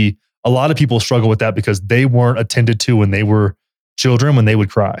a lot of people struggle with that because they weren't attended to when they were children, when they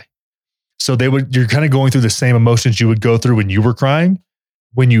would cry. So you're kind of going through the same emotions you would go through when you were crying,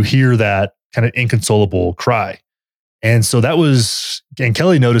 when you hear that kind of inconsolable cry. And so and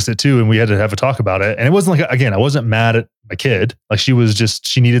Kelly noticed it too. And we had to have a talk about it. And it wasn't again, I wasn't mad at my kid. She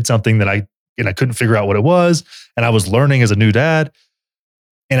needed something that I couldn't figure out what it was. And I was learning as a new dad.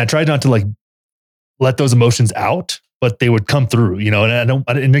 And I tried not to let those emotions out, but they would come through,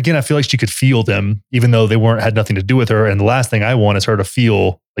 and again, I feel like she could feel them, even though they had nothing to do with her. And the last thing I want is her to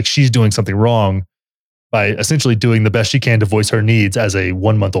feel like she's doing something wrong by essentially doing the best she can to voice her needs as a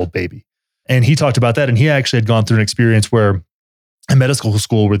 1-month-old baby. And he talked about that. And he actually had gone through an experience where in medical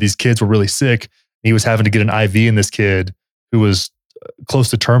school where these kids were really sick. He was having to get an IV in this kid who was close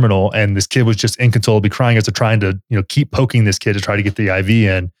to terminal. And this kid was just inconsolably crying as they're trying to, keep poking this kid to try to get the IV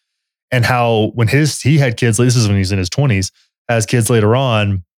in. And how when he had kids, this is when he's in his 20s, has kids later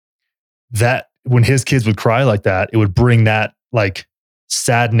on, that when his kids would cry like that, it would bring that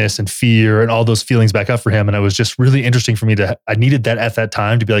sadness and fear and all those feelings back up for him. And it was just really interesting for me I needed that at that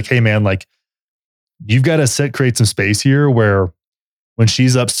time to be hey man, you've got to create some space here where when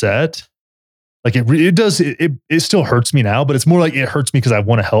she's upset, it still hurts me now, but it's more it hurts me because I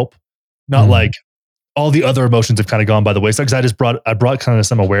want to help, not all the other emotions have kind of gone by the wayside because I brought kind of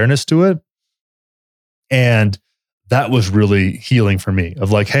some awareness to it. And that was really healing for me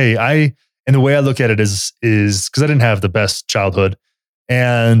of hey, and the way I look at it is because I didn't have the best childhood.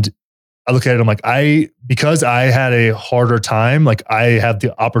 And I look at it, I'm because I had a harder time, I have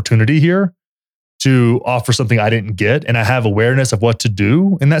the opportunity here to offer something I didn't get. And I have awareness of what to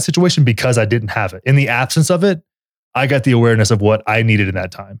do in that situation because I didn't have it. In the absence of it, I got the awareness of what I needed in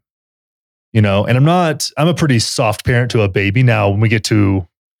that time. And I'm a pretty soft parent to a baby. Now, when we get to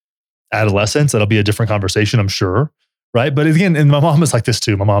adolescence, that'll be a different conversation, I'm sure. Right. But again, and my mom is like this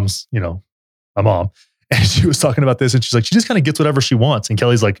too. My mom's, my mom. And she was talking about this and she's she just kind of gets whatever she wants. And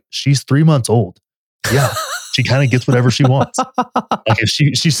Kelly's she's 3 months old. Yeah. She kind of gets whatever she wants.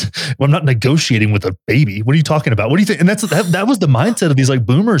 If I'm not negotiating with a baby. What are you talking about? What do you think? And that was the mindset of these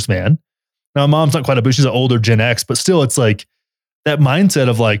boomers, man. Now, mom's not quite a boomer. She's an older Gen X, but still it's that mindset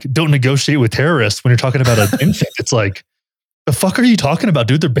of don't negotiate with terrorists when you're talking about an infant. It's the fuck are you talking about,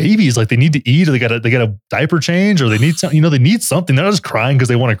 dude? They're babies. They need to eat or they got a diaper change or they need something, they need something. They're not just crying because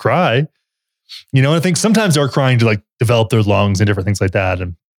they want to cry. You know, I think sometimes they're crying to like develop their lungs and different things like that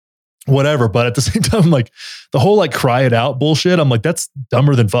and whatever. But at the same time, like the whole like cry it out bullshit, I'm like, that's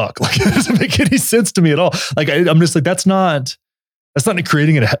dumber than fuck. Like it doesn't make any sense to me at all. Like I'm just like, that's not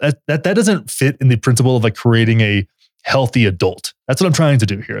creating that doesn't fit in the principle of like creating a healthy adult. That's what I'm trying to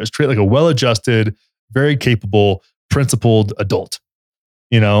do here, is create like a well-adjusted, very capable, principled adult,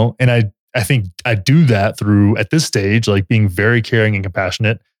 you know? And I think I do that through, at this stage, like being very caring and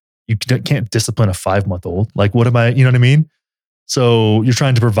compassionate. You can't discipline a 5-month-old. Like, what am I, you know what I mean? So you're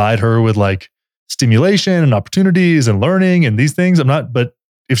trying to provide her with like stimulation and opportunities and learning and these things. But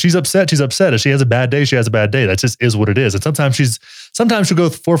if she's upset, she's upset. If she has a bad day, she has a bad day. That just is what it is. And sometimes she'll go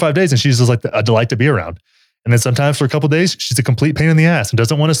 4 or 5 days and she's just like a delight to be around. And then sometimes for a couple of days, she's a complete pain in the ass and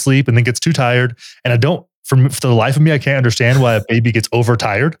doesn't want to sleep and then gets too tired. And for the life of me, I can't understand why a baby gets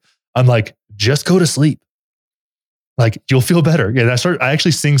overtired. I'm like, just go to sleep. Like, you'll feel better. Yeah, I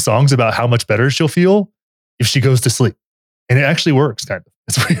actually sing songs about how much better she'll feel if she goes to sleep. And it actually works, kind of.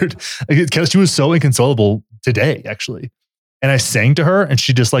 It's weird. Like, she was so inconsolable today, actually. And I sang to her and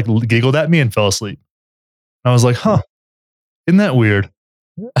she just like giggled at me and fell asleep. And I was like, huh, isn't that weird?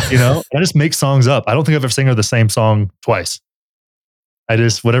 You know, I just make songs up. I don't think I've ever sang her the same song twice.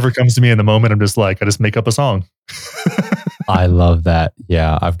 Whatever comes to me in the moment, I just make up a song. I love that.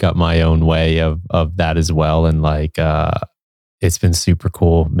 Yeah, I've got my own way of that as well. And like, it's been super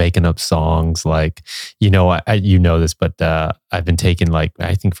cool making up songs. Like, you know, you know this, but I've been taking like,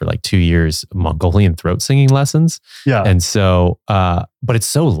 I think for like 2 years, Mongolian throat singing lessons. Yeah. And so, but it's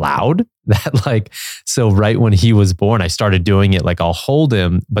so loud that like, so right when he was born, I started doing it. Like I'll hold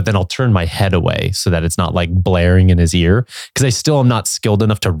him, but then I'll turn my head away so that it's not like blaring in his ear. Cause I still am not skilled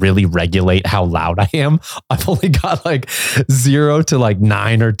enough to really regulate how loud I am. I've only got like 0 to like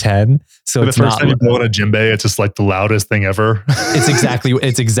 9 or 10. So the first time you blow in a djembe, it's just like the loudest thing ever.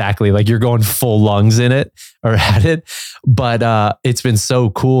 It's exactly like you're going full lungs in it or at it. But it's been so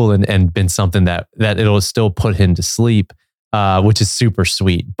cool and been something that it'll still put him to sleep, which is super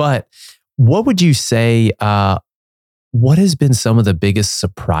sweet. But what would you say, what has been some of the biggest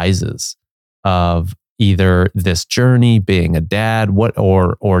surprises of either this journey, being a dad,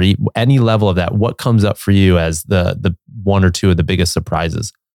 or any level of that? What comes up for you as the 1 or 2 of the biggest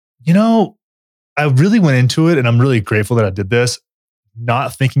surprises? You know, I really went into it and I'm really grateful that I did this,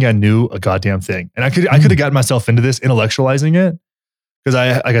 not thinking I knew a goddamn thing. And I could have gotten myself into this, intellectualizing it. Because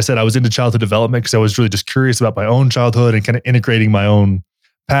like I said, I was into childhood development because I was really just curious about my own childhood and kind of integrating my own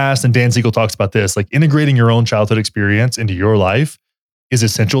past. And Dan Siegel talks about this, like integrating your own childhood experience into your life is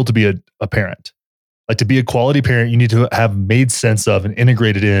essential to be a parent. Like to be a quality parent, you need to have made sense of and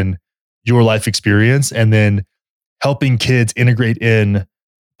integrated in your life experience, and then helping kids integrate in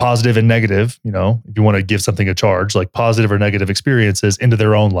positive and negative, you know, if you want to give something a charge, like positive or negative experiences into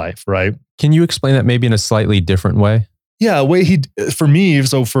their own life, right? Can you explain that maybe in a slightly different way? Yeah, for me,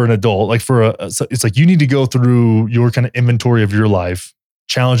 so for an adult, like it's like you need to go through your kind of inventory of your life,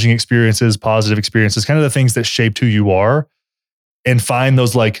 challenging experiences, positive experiences, kind of the things that shaped who you are, and find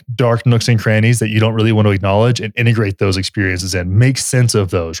those like dark nooks and crannies that you don't really want to acknowledge and integrate those experiences in, make sense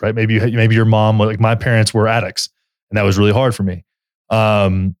of those, right? Maybe your mom, like my parents were addicts and that was really hard for me.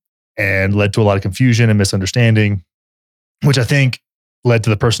 And led to a lot of confusion and misunderstanding, which I think led to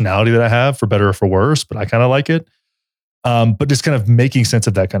the personality that I have, for better or for worse, but I kind of like it. But just kind of making sense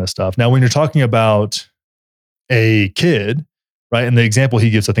of that kind of stuff. Now, when you're talking about a kid, right? And the example he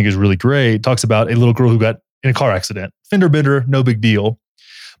gives, I think is really great. Talks about a little girl who got in a car accident, fender bender, no big deal.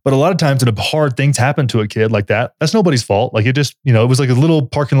 But a lot of times when hard things happen to a kid like that, that's nobody's fault. Like it just, you know, it was like a little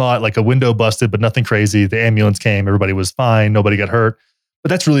parking lot, like a window busted, but nothing crazy. The ambulance came, everybody was fine. Nobody got hurt. But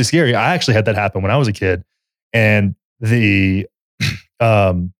that's really scary. I actually had that happen when I was a kid. And the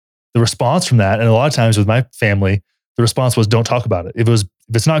response from that, and a lot of times with my family, the response was, don't talk about it. If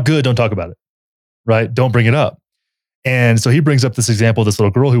it's not good, don't talk about it, right? Don't bring it up. And so he brings up this example of this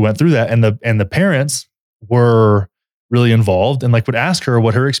little girl who went through that, and the parents were really involved and like would ask her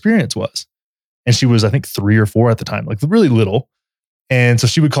what her experience was. And she was, I think, 3 or 4 at the time, like really little. And so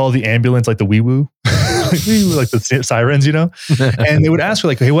she would call the ambulance like the wee woo, like the sirens, you know? And they would ask her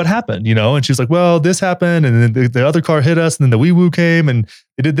like, hey, what happened? You know? And she was like, well, this happened. And then the other car hit us. And then the wee woo came and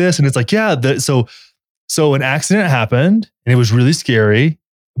they did this. And it's like, yeah. So an accident happened and it was really scary,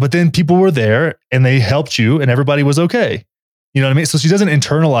 but then people were there and they helped you and everybody was okay. You know what I mean? So she doesn't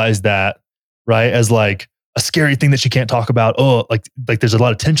internalize that, right, as like a scary thing that she can't talk about. Oh, like there's a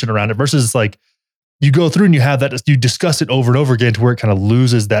lot of tension around it, versus like you go through and you have that, you discuss it over and over again to where it kind of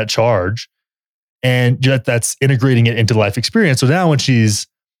loses that charge, and that's integrating it into life experience. So now when she's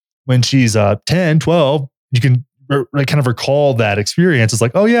 10, 12, you can kind of recall that experience. It's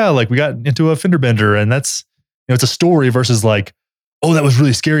like, oh yeah, like we got into a fender bender, and that's, it's a story versus like, oh, that was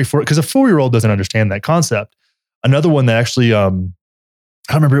really scary for it. Because a 4-year-old doesn't understand that concept. Another one that actually, I don't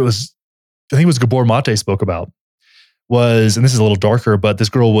remember, I think it was Gabor Mate spoke about was, and this is a little darker, but this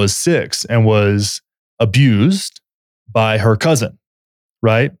girl was 6 and was abused by her cousin,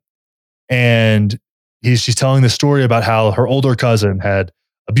 right? And she's telling this story about how her older cousin had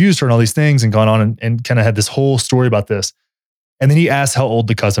abused her and all these things and gone on and kind of had this whole story about this. And then he asked how old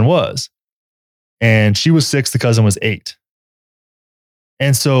the cousin was. And she was 6, the cousin was 8.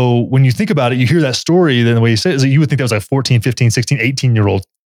 And so when you think about it, you hear that story, then the way you say it is that you would think that was like 14, 15, 16, 18-year-old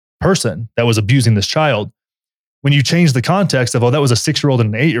person that was abusing this child. When you change the context of, oh, that was a 6-year-old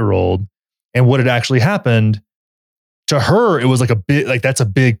and an 8-year-old, and what had actually happened, to her, it was like that's a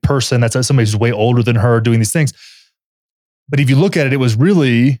big person. That's somebody who's way older than her doing these things. But if you look at it, it was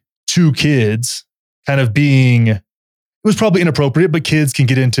really 2 kids kind of it was probably inappropriate, but kids can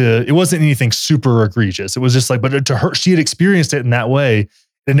get into, it wasn't anything super egregious. It was just like, but to her, she had experienced it in that way and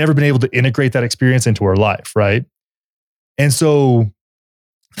had never been able to integrate that experience into her life, right? And so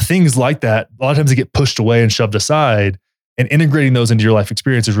things like that, a lot of times they get pushed away and shoved aside. And integrating those into your life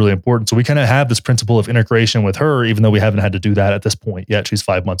experience is really important. So we kind of have this principle of integration with her, even though we haven't had to do that at this point yet. She's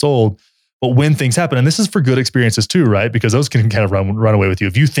 5 months old. But when things happen, and this is for good experiences too, right? Because those can kind of run away with you.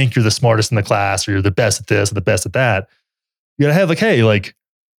 If you think you're the smartest in the class or you're the best at this or the best at that, you got to have like, hey, like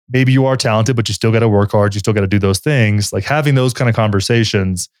maybe you are talented, but you still got to work hard. You still got to do those things. Like having those kind of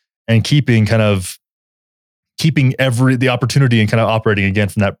conversations and keeping the opportunity and kind of operating again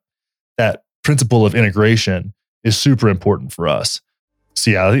from that principle of integration is super important for us. So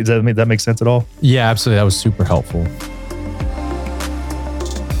yeah, does that make sense at all? Yeah, absolutely. That was super helpful.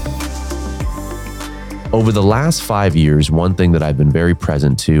 Over the last 5 years, one thing that I've been very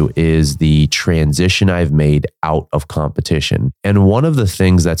present to is the transition I've made out of competition. And one of the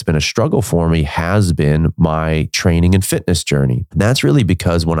things that's been a struggle for me has been my training and fitness journey. And that's really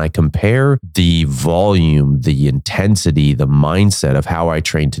because when I compare the volume, the intensity, the mindset of how I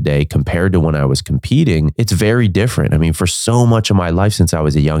train today compared to when I was competing, it's very different. I mean, for so much of my life since I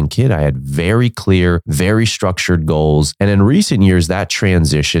was a young kid, I had very clear, very structured goals. And in recent years, that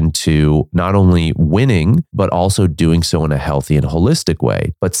transitioned to not only winning, but also doing so in a healthy and holistic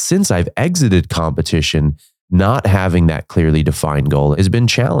way. But since I've exited competition, not having that clearly defined goal has been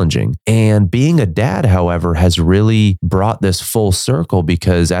challenging. And being a dad, however, has really brought this full circle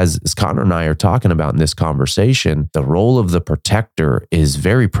because as Connor and I are talking about in this conversation, the role of the protector is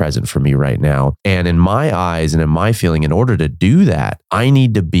very present for me right now. And in my eyes and in my feeling, in order to do that, I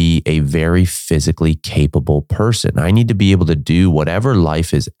need to be a very physically capable person. I need to be able to do whatever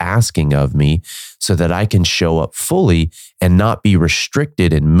life is asking of me so that I can show up fully and not be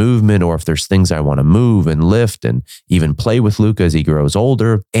restricted in movement, or if there's things I want to move and lift and even play with Luca as he grows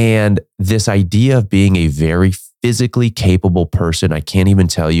older. And this idea of being a very physically capable person, I can't even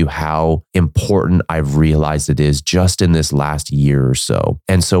tell you how important I've realized it is just in this last year or so.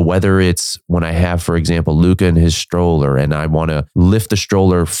 And so whether it's when I have, for example, Luca in his stroller and I want to lift the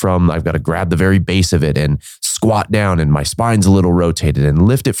stroller I've got to grab the very base of it and squat down and my spine's a little rotated and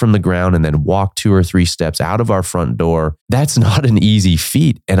lift it from the ground and then walk 2 or 3 steps out of our front door. That's not an easy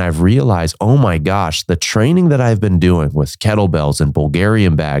feat. And I've realized, oh my gosh, the training that I've been doing with kettlebells and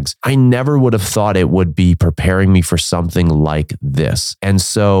Bulgarian bags, I never would have thought it would be preparing me for something like this. And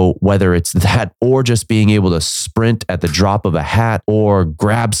so whether it's that or just being able to sprint at the drop of a hat or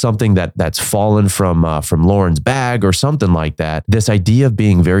grab something that's fallen from Lauren's bag or something like that, this idea of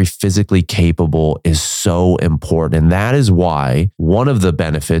being very physically capable is so important. And that is why one of the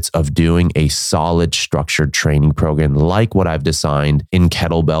benefits of doing a solid structured training program like what I've designed in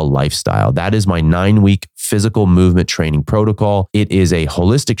Kettlebell Lifestyle, that is my 9-week physical movement training protocol. It is a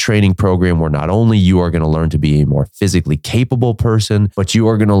holistic training program where not only you are going to learn to be a more physically capable person, but you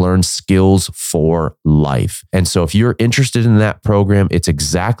are going to learn skills for life. And so if you're interested in that program, it's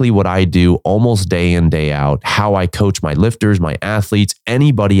exactly what I do almost day in, day out, how I coach my lifters, my athletes,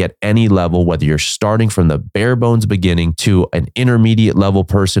 anybody at any level, whether you're starting from the bare bones beginning to an intermediate level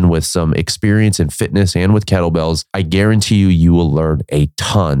person with some experience in fitness and with kettlebells. I guarantee you will learn a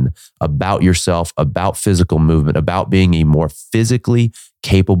ton about yourself, about physical movement, about being a more physically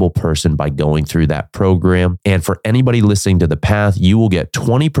capable person by going through that program. And for anybody listening to The Path, you will get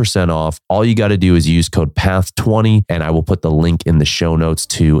 20% off. All you got to do is use code PATH20, and I will put the link in the show notes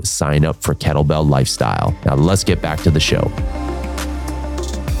to sign up for Kettlebell Lifestyle. Now let's get back to the show.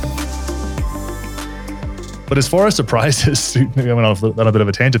 But as far as surprises, I went on a bit of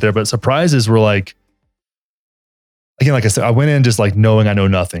a tangent there, but surprises were like, again, like I said, I went in just like knowing I know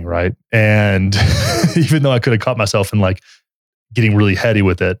nothing, right? And even though I could have caught myself in like getting really heady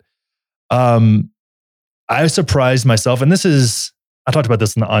with it, I surprised myself. And I talked about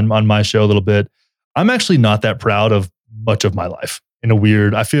this on my show a little bit. I'm actually not that proud of much of my life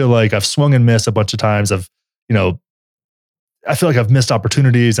I feel like I've swung and missed a bunch of times. I feel like I've missed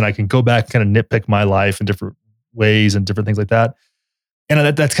opportunities and I can go back and kind of nitpick my life in different ways and different things like that.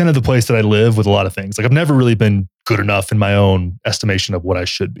 And that's kind of the place that I live with a lot of things. Like I've never really been good enough in my own estimation of what I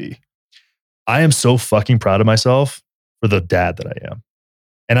should be. I am so fucking proud of myself for the dad that I am.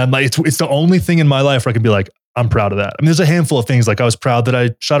 And I'm like, it's the only thing in my life where I can be like, I'm proud of that. I mean, there's a handful of things like I was proud that I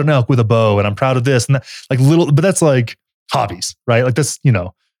shot an elk with a bow and I'm proud of this and that, but that's like hobbies, right? Like that's, I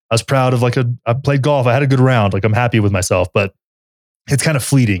was proud of I played golf. I had a good round. Like I'm happy with myself, but it's kind of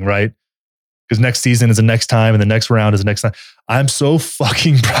fleeting, right? Because next season is the next time and the next round is the next time. I'm so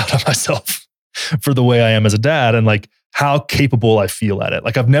fucking proud of myself for the way I am as a dad and like how capable I feel at it.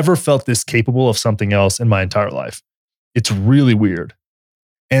 Like I've never felt this capable of something else in my entire life. It's really weird.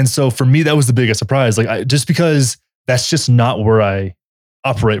 And so for me, that was the biggest surprise. Like just because that's just not where I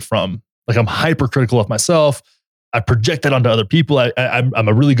operate from. Like I'm hypercritical of myself. I project that onto other people. I'm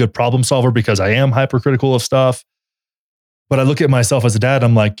a really good problem solver because I am hypercritical of stuff. But I look at myself as a dad,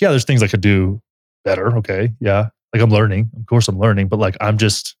 I'm like, yeah, there's things I could do better. Okay. Yeah. Like I'm learning. Of course I'm learning, but like I'm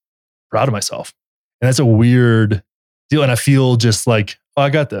just proud of myself. And that's a weird deal. And I feel just like, oh, I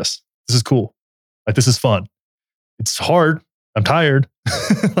got this. This is cool. Like this is fun. It's hard. I'm tired.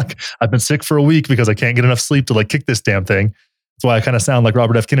 Like I've been sick for a week because I can't get enough sleep to like kick this damn thing. That's why I kind of sound like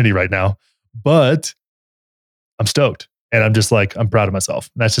Robert F. Kennedy right now. But I'm stoked. And I'm just like, I'm proud of myself.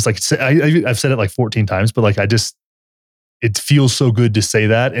 And that's just like, I've said it like 14 times, but like it feels so good to say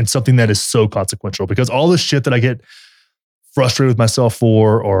that and something that is so consequential because all the shit that I get frustrated with myself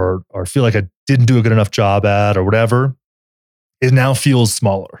for or feel like I didn't do a good enough job at or whatever, it now feels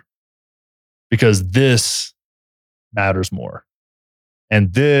smaller because this matters more.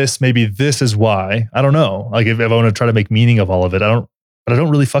 And maybe this is why, I don't know, like if I want to try to make meaning of all of it, but I don't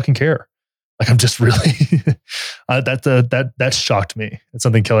really fucking care. Like I'm just really, that shocked me. It's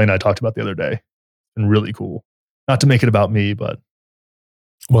something Kelly and I talked about the other day and really cool. Not to make it about me, but.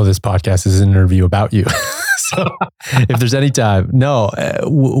 Well, this podcast is an interview about you. So if there's any time,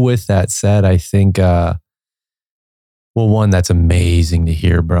 with that said, I think, one, that's amazing to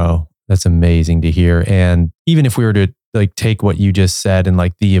hear, bro. That's amazing to hear. And even if we were to like take what you just said and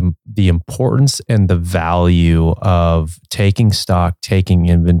like the importance and the value of taking stock, taking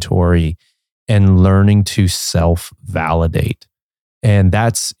inventory and learning to self-validate. And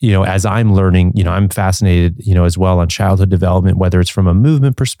that's, as I'm learning, I'm fascinated, as well on childhood development, whether it's from a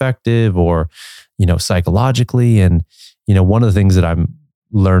movement perspective or, psychologically. And, one of the things that I'm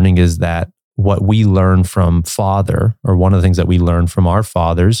learning is that what we learn from father, or one of the things that we learn from our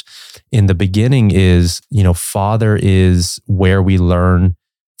fathers in the beginning is, father is where we learn.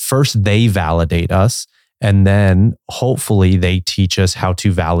 First, they validate us. And then hopefully they teach us how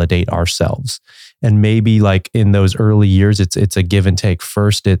to validate ourselves. And maybe like in those early years, it's a give and take.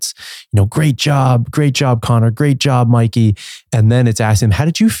 First, it's, great job, Connor, great job, Mikey. And then it's asking him, how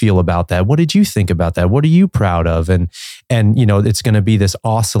did you feel about that? What did you think about that? What are you proud of? And it's going to be this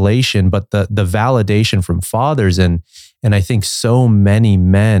oscillation, but the validation from fathers. And I think so many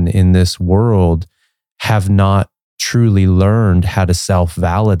men in this world have not truly learned how to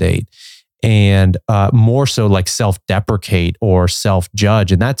self-validate. And more so like self-deprecate or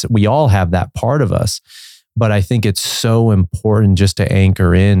self-judge. And we all have that part of us. But I think it's so important just to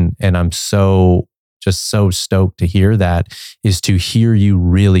anchor in. And I'm so stoked to hear that, is to hear you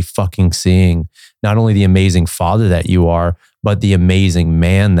really fucking seeing not only the amazing father that you are, but the amazing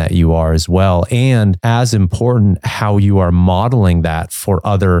man that you are as well. And as important, how you are modeling that for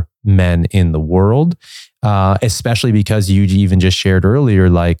other men in the world, especially because you even just shared earlier,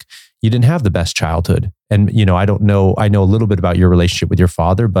 like, you didn't have the best childhood. And, I know a little bit about your relationship with your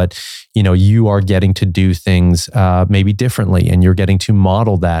father, but, you are getting to do things maybe differently, and you're getting to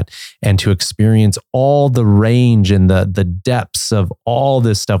model that and to experience all the range and the depths of all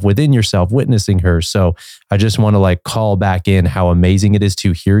this stuff within yourself, witnessing her. So I just want to like call back in how amazing it is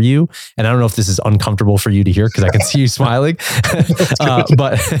to hear you. And I don't know if this is uncomfortable for you to hear because I can see you smiling,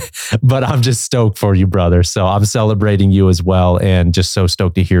 but I'm just stoked for you, brother. So I'm celebrating you as well. And just so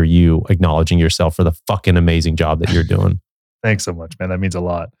stoked to hear you acknowledging yourself for the fucking amazing job that you're doing. Thanks so much, man. That means a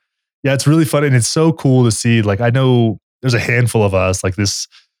lot. Yeah, it's really fun. And it's so cool to see, like, I know there's a handful of us, like this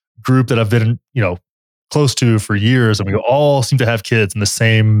group that I've been, close to for years. And we all seem to have kids in the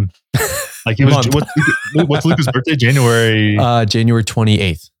same, like it was, what's Luca's birthday? January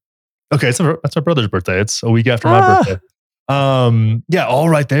 28th. Okay, that's my brother's birthday. It's a week after my birthday. Yeah, all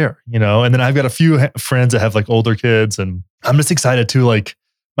right there, and then I've got a few friends that have like older kids, and I'm just excited too. Like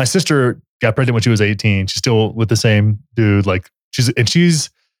my sister got pregnant when she was 18. She's still with the same dude. Like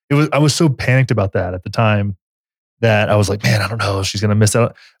I was so panicked about that at the time that I was like, man, I don't know if she's going to miss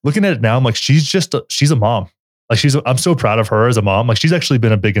out. Looking at it now, I'm like, she's a mom. Like I'm so proud of her as a mom. Like she's actually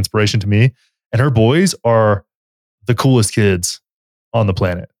been a big inspiration to me, and her boys are the coolest kids on the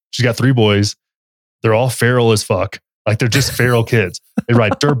planet. She's got 3 boys. They're all feral as fuck. Like they're just feral kids. They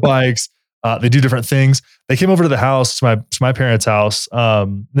ride dirt bikes. They do different things. They came over to the house, to my parents' house.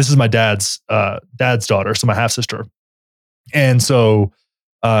 This is my dad's daughter, so my half sister. And so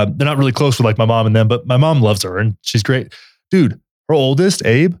they're not really close with like my mom and them, but my mom loves her and she's great. Dude, her oldest,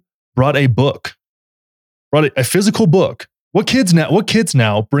 Abe, brought a physical book. What kids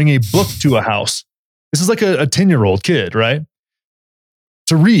now bring a book to a house? This is like a 10-year-old kid, right?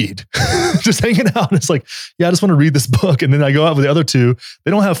 To read, just hanging out. And it's like, yeah, I just want to read this book. And then I go out with the other 2.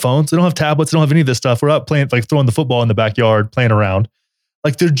 They don't have phones. They don't have tablets. They don't have any of this stuff. We're out playing, like throwing the football in the backyard, playing around.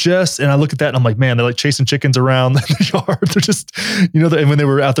 Like and I look at that and I'm like, man, they're like chasing chickens around the yard. They're just, and when they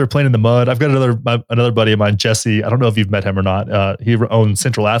were out there playing in the mud, I've got another buddy of mine, Jesse. I don't know if you've met him or not. He owns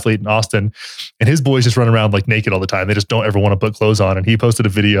Central Athlete in Austin, and his boys just run around like naked all the time. They just don't ever want to put clothes on. And he posted a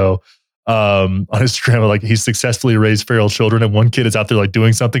video on Instagram, like he's successfully raised feral children, and one kid is out there like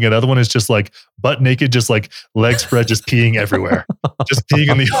doing something, and the other one is just like butt naked, just like legs spread, just peeing everywhere, just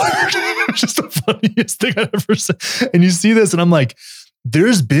peeing in the yard. It's just the funniest thing I've ever seen. And you see this, and I'm like,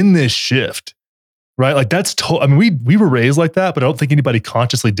 there's been this shift, right? Like that's I mean, we were raised like that, but I don't think anybody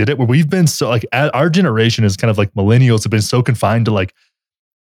consciously did it. Where we've been so like, our generation is kind of like millennials have been so confined to like,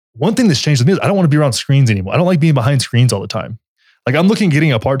 one thing that's changed with me is I don't want to be around screens anymore. I don't like being behind screens all the time. Like I'm looking at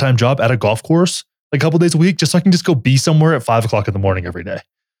getting a part-time job at a golf course, like a couple days a week, just so I can just go be somewhere at 5 o'clock in the morning every day.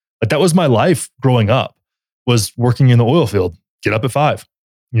 Like that was my life growing up, was working in the oil field, get up at 5,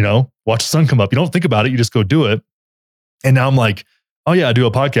 watch the sun come up. You don't think about it. You just go do it. And now I'm like, oh yeah, I do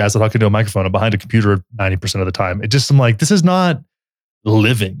a podcast. I talk into a microphone. I'm behind a computer 90% of the time. I'm like, this is not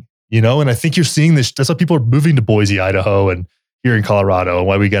living, And I think you're seeing this. That's why people are moving to Boise, Idaho, and here in Colorado. And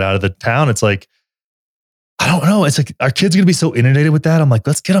why we get out of the town, it's like, I don't know. It's like, our kids are going to be so inundated with that. I'm like,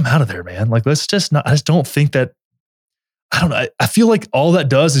 let's get them out of there, man. Like, let's just not, I just don't think that, I don't know. I feel like all that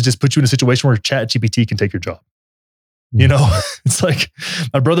does is just put you in a situation where ChatGPT can take your job. It's like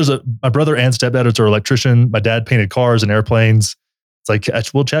my brother and stepdad are electrician. My dad painted cars and airplanes. It's like,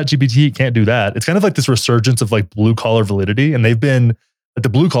 well, ChatGPT can't do that. It's kind of like this resurgence of like blue collar validity. And they've been, like the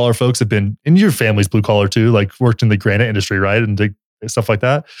blue collar folks have been, in your family's blue collar too, like worked in the granite industry, right? And stuff like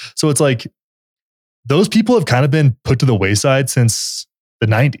that. So it's like, those people have kind of been put to the wayside since the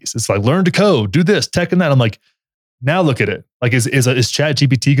 90s. It's like, learn to code, do this, tech and that. I'm like, now look at it. Like, is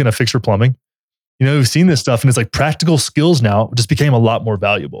ChatGPT going to fix your plumbing? We've seen this stuff, and it's like practical skills now just became a lot more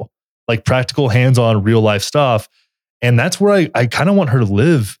valuable, like practical hands-on real life stuff. And that's where I kind of want her to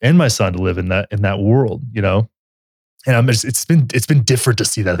live, and my son to live in that world, and it's been different to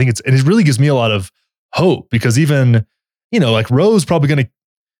see that. I think it really gives me a lot of hope, because even, like Rose probably going to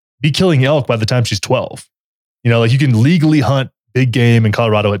be killing elk by the time she's 12. Like you can legally hunt big game in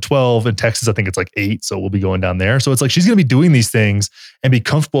Colorado at 12. In Texas, I think it's like 8. So we'll be going down there. So it's like, she's going to be doing these things and be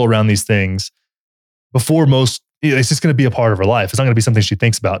comfortable around these things before most. It's just going to be a part of her life. It's not going to be something she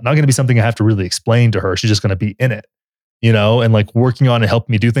thinks about. Not going to be something I have to really explain to her. She's just going to be in it, and like working on and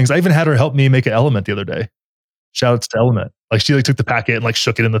helping me do things. I even had her help me make an element the other day. Shout outs to Element. Like she like took the packet and like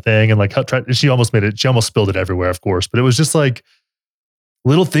shook it in the thing and like she almost spilled it everywhere, of course. But it was just like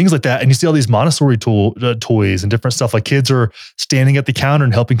little things like that. And you see all these Montessori toys and different stuff. Like kids are standing at the counter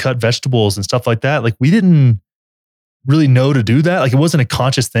and helping cut vegetables and stuff like that. Like we didn't really know to do that. Like it wasn't a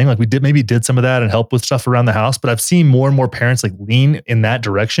conscious thing. Like we did some of that and help with stuff around the house. But I've seen more and more parents like lean in that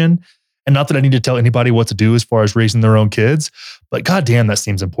direction. And not that I need to tell anybody what to do as far as raising their own kids, but goddamn, that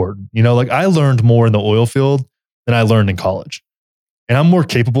seems important. Like I learned more in the oil field than I learned in college. And I'm more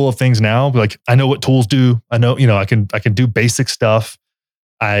capable of things now. Like I know what tools do. I know, I can do basic stuff.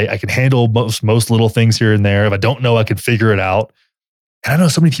 I can handle most little things here and there. If I don't know, I can figure it out. And I know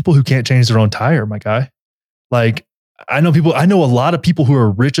so many people who can't change their own tire, my guy. Like I know a lot of people who are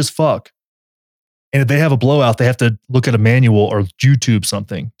rich as fuck. And if they have a blowout, they have to look at a manual or YouTube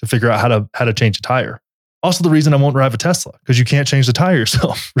something to figure out how to change a tire. Also, the reason I won't drive a Tesla, because you can't change the tire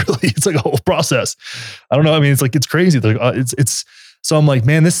yourself. Really, it's like a whole process. I don't know. I mean, it's crazy. So I'm like,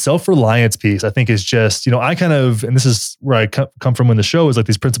 man, this self-reliance piece, I think is just, I kind of, and this is where I come from in the show, is like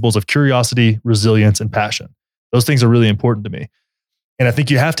these principles of curiosity, resilience, and passion. Those things are really important to me. And I think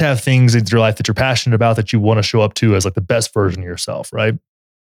you have to have things in your life that you're passionate about, that you want to show up to as like the best version of yourself, right?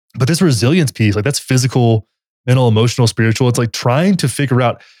 But this resilience piece, like that's physical, mental, emotional, spiritual. It's like trying to figure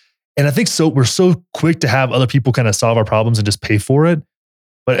out. And I think we're so quick to have other people kind of solve our problems and just pay for it.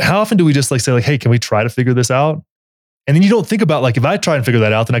 But how often do we just like say like, hey, can we try to figure this out? And then you don't think about like, if I try and figure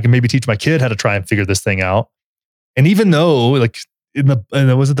that out, then I can maybe teach my kid how to try and figure this thing out. And even though like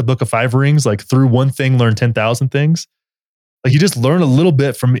was it the Book of Five Rings? Like through one thing, learn 10,000 things. Like you just learn a little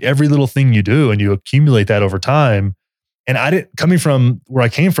bit from every little thing you do and you accumulate that over time. And coming from where I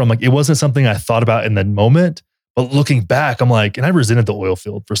came from, like it wasn't something I thought about in the moment, but looking back, I'm like, and I resented the oil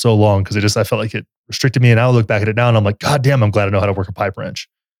field for so long because I felt like it restricted me. And now I look back at it now and I'm like, God damn, I'm glad I know how to work a pipe wrench.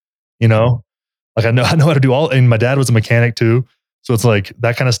 You know, like I know how to do all, and my dad was a mechanic too. So it's like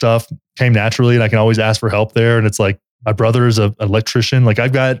that kind of stuff came naturally and I can always ask for help there. And it's like, my brother is an electrician. Like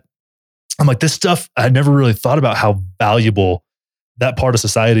I'm like, this stuff, I never really thought about how valuable that part of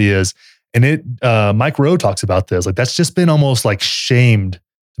society is. And Mike Rowe talks about this. Like that's just been almost like shamed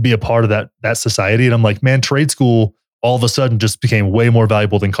to be a part of that society. And I'm like, man, trade school all of a sudden just became way more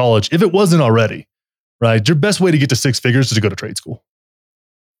valuable than college if it wasn't already, right? Your best way to get to six figures is to go to trade school.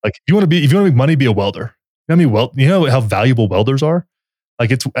 Like if you want to make money, be a welder. You know how valuable welders are?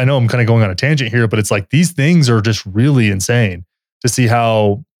 Like I know I'm kind of going on a tangent here, but it's like these things are just really insane to see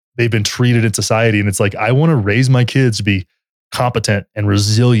how they've been treated in society. And it's like, I want to raise my kids to be competent and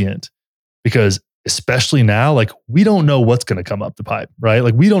resilient because especially now, like we don't know what's going to come up the pipe, right?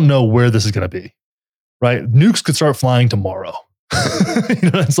 Like we don't know where this is going to be, right? Nukes could start flying tomorrow.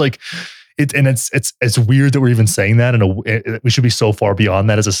 It's like, it's weird that we're even saying that. And we should be so far beyond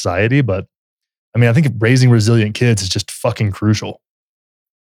that as a society. But I mean, I think raising resilient kids is just fucking crucial.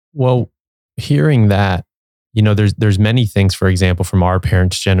 Well, hearing that, you know, there's many things, for example, from our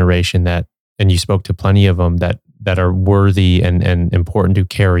parents' generation that, and you spoke to plenty of them that are worthy and important to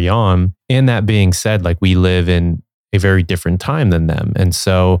carry on. And that being said, like we live in a very different time than them. And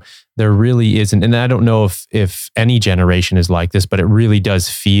so there really isn't, and I don't know if any generation is like this, but it really does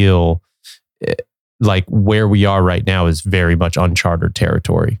feel like where we are right now is very much uncharted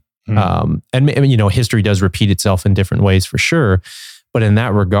territory. And you know, history does repeat itself in different ways for sure. But in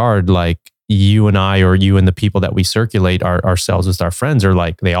that regard, like you and I, or you and the people that we circulate ourselves with our friends are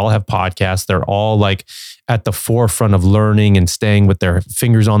like, they all have podcasts. They're all like at the forefront of learning and staying with their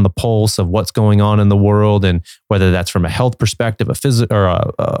fingers on the pulse of what's going on in the world. And whether that's from a health perspective,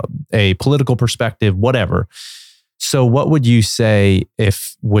 a political perspective, whatever. So what would you say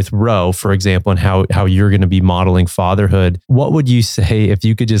if with Roe, for example, and how you're going to be modeling fatherhood, what would you say if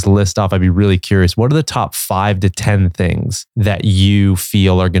you could just list off, I'd be really curious, what are the top 5 to 10 things that you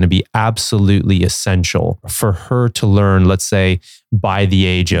feel are going to be absolutely essential for her to learn, let's say by the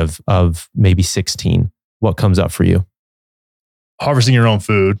age of maybe 16? What comes up for you? Harvesting your own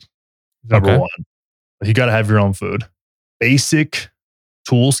food, number one. You got to have your own food. Basic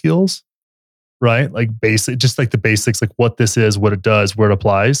tool skills. Right? Like just like the basics, like what this is, what it does, where it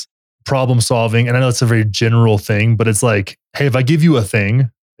applies, problem solving. And I know it's a very general thing, but it's like, hey, if I give you a thing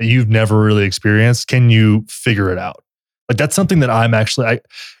that you've never really experienced, can you figure it out? Like that's something that I'm actually,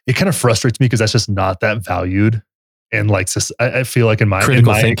 it kind of frustrates me because that's just not that valued. And like, I feel like in my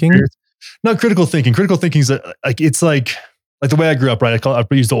thinking, not critical thinking. Critical thinking is like, it's like the way I grew up, right? I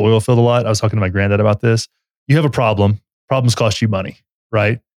use the oil field a lot. I was talking to my granddad about this. You have a problem. Problems cost you money,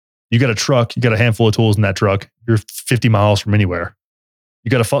 right? You got a truck, you got a handful of tools in that truck. You're 50 miles from anywhere.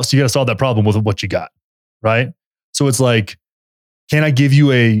 You got to solve that problem with what you got, right? So it's like, can I give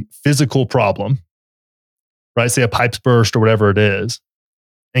you a physical problem, right? Say a pipe's burst or whatever it is,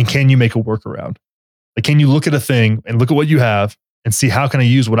 and can you make a workaround? Like, can you look at a thing and look at what you have and see how can I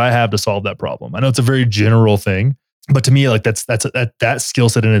use what I have to solve that problem? I know it's a very general thing, but to me, like that skill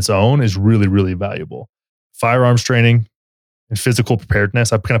set in its own is really, really valuable. Firearms training and physical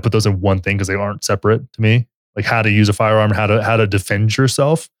preparedness, I kind of put those in one thing because they aren't separate to me. Like how to use a firearm, how to defend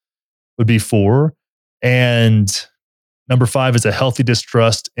yourself would be 4. And number 5 is a healthy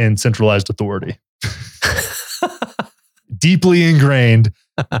distrust in centralized authority. Deeply ingrained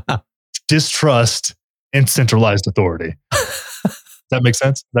distrust in centralized authority. Does that make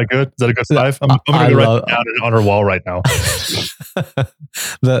sense? Is that good? Is that a good 5? I'm going to write it down on our wall right now.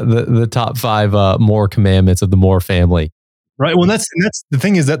 the top 5 Moore commandments of the Moore family. Right. Well, that's the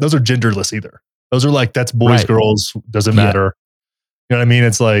thing is that those are genderless either. Those are like, that's boys, right. Girls, doesn't matter. You know what I mean?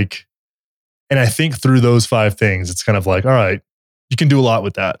 It's like, and I think through those 5 things, it's kind of like, all right, you can do a lot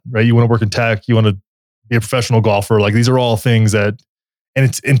with that, right? You want to work in tech, you want to be a professional golfer. Like these are all things that,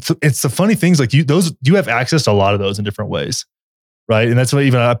 and it's the funny things like you have access to a lot of those in different ways. Right. And that's why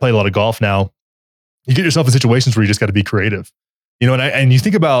even I play a lot of golf now. You get yourself in situations where you just got to be creative, you know, and you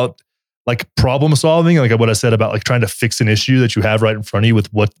think about like problem solving, like what I said about like trying to fix an issue that you have right in front of you with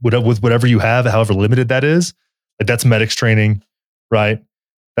whatever you have, however limited that is. Like that's medics training, right?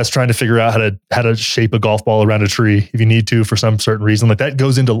 That's trying to figure out how to shape a golf ball around a tree if you need to for some certain reason. Like that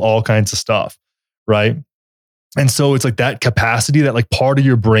goes into all kinds of stuff, right? And so it's like that capacity, that like part of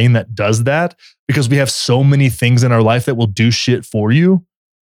your brain that does that, because we have so many things in our life that will do shit for you.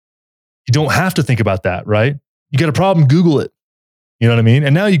 You don't have to think about that, right? You got a problem, Google it. You know what I mean?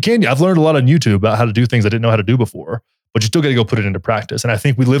 And now you can. I've learned a lot on YouTube about how to do things I didn't know how to do before, but you still got to go put it into practice. And I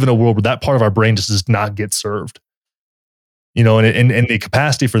think we live in a world where that part of our brain just does not get served. You know, and the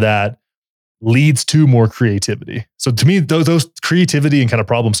capacity for that leads to more creativity. So to me, those creativity and kind of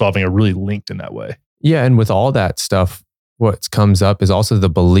problem solving are really linked in that way. Yeah. And with all that stuff, what comes up is also the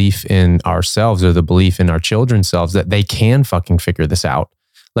belief in ourselves, or the belief in our children's selves that they can fucking figure this out.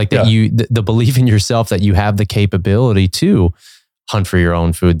 Like that the belief in yourself that you have the capability to hunt for your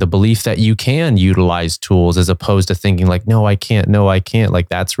own food, the belief that you can utilize tools, as opposed to thinking like, no, I can't. Like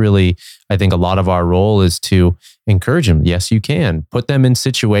that's really, I think a lot of our role is to encourage them. Yes, you can. Put them in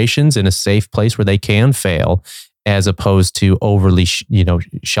situations in a safe place where they can fail, as opposed to overly, sheltering.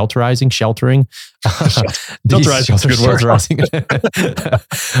 Shelterizing is a good word.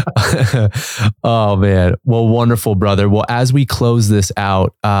 Oh man. Well, wonderful, brother. Well, as we close this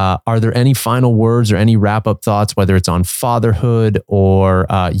out, are there any final words or any wrap-up thoughts, whether it's on fatherhood or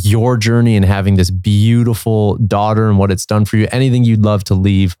your journey and having this beautiful daughter and what it's done for you? Anything you'd love to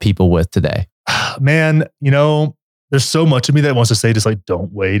leave people with today? Man, there's so much of me that wants to say, just like,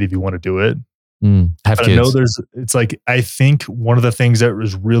 don't wait if you want to do it. Have but kids. It's like, I think one of the things that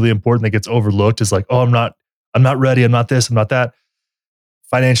is really important that gets overlooked is like, oh, I'm not ready. I'm not this, I'm not that.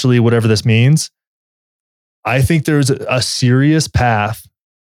 Financially, whatever this means. I think there's a serious path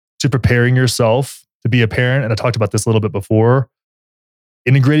to preparing yourself to be a parent. And I talked about this a little bit before.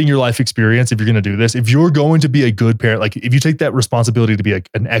 Integrating your life experience, if you're going to do this, if you're going to be a good parent, like if you take that responsibility to be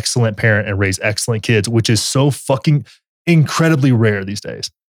an excellent parent and raise excellent kids, which is so fucking incredibly rare these days.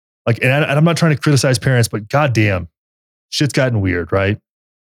 Like, and I'm not trying to criticize parents, but goddamn, shit's gotten weird, right?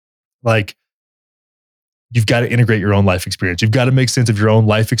 Like, you've got to integrate your own life experience. You've got to make sense of your own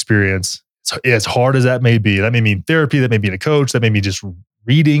life experience. So as hard as that may be, that may mean therapy, that may mean a coach, that may mean just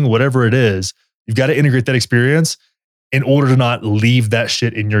reading, whatever it is. You've got to integrate that experience in order to not leave that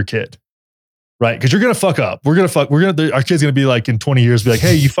shit in your kid, right? Because you're gonna fuck up. Our kid's gonna be like in 20 years, be like,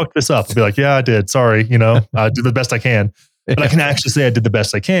 hey, you fucked this up. I'll be like, yeah, I did. Sorry, I did the best I can. But I can actually say I did the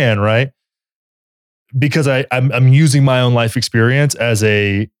best I can, right? Because I'm using my own life experience as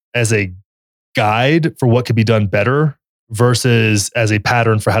a guide for what could be done better versus as a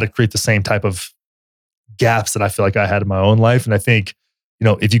pattern for how to create the same type of gaps that I feel like I had in my own life. And I think,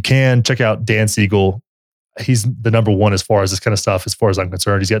 if you can, check out Dan Siegel. He's the number one as far as this kind of stuff, as far as I'm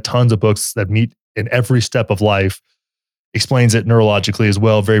concerned. He's got tons of books that meet in every step of life, explains it neurologically as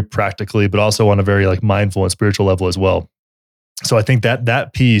well, very practically, but also on a very like mindful and spiritual level as well. So I think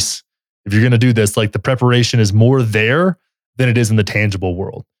that piece, if you're going to do this, like the preparation is more there than it is in the tangible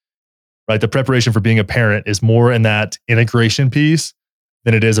world, right? The preparation for being a parent is more in that integration piece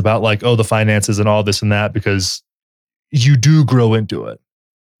than it is about like, oh, the finances and all this and that, because you do grow into it,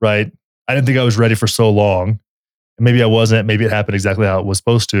 right? I didn't think I was ready for so long. Maybe I wasn't. Maybe it happened exactly how it was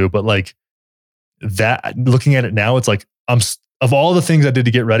supposed to. But like that, looking at it now, it's like, of all the things I did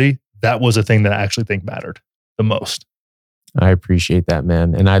to get ready, that was a thing that I actually think mattered the most. I appreciate that,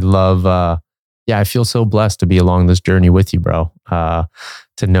 man. And I love, I feel so blessed to be along this journey with you, bro. To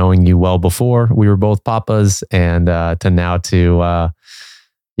knowing you well before we were both papas, and to now to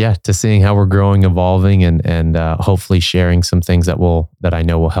seeing how we're growing, evolving, and hopefully sharing some things that I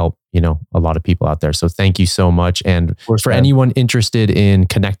know will help, a lot of people out there. So thank you so much. And for anyone interested in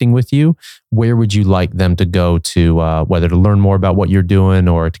connecting with you, where would you like them to go to, whether to learn more about what you're doing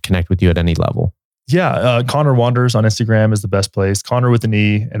or to connect with you at any level? Yeah. Connor Wanders on Instagram is the best place. Connor with an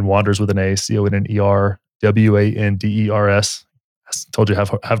E and Wanders with an A, CONNER, WANDERS. I told you I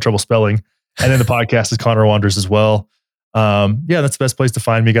have trouble spelling. And then the podcast is Connor Wanders as well. That's the best place to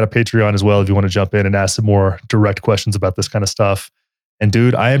find me. Got a Patreon as well if you want to jump in and ask some more direct questions about this kind of stuff. And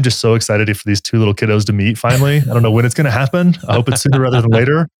dude, I am just so excited for these two little kiddos to meet finally. I don't know when it's going to happen. I hope it's sooner rather than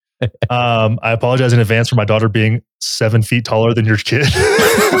later. I apologize in advance for my daughter being 7 feet taller than your kid.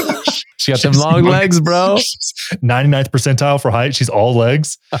 She got them long legs, bro. 99th percentile for height. She's all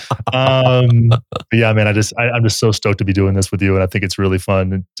legs. But yeah, man, I'm just so stoked to be doing this with you. And I think it's really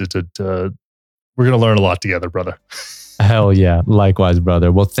fun. We're going to learn a lot together, brother. Hell yeah. Likewise,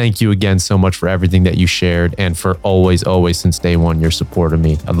 brother. Well, thank you again so much for everything that you shared and for always since day one, your support of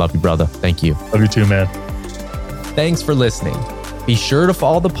me. I love you, brother. Thank you. Love you too, man. Thanks for listening. Be sure to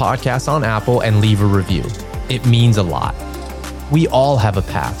follow the podcast on Apple and leave a review. It means a lot. We all have a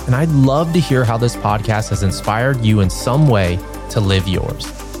path, and I'd love to hear how this podcast has inspired you in some way to live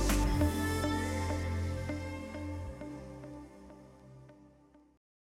yours.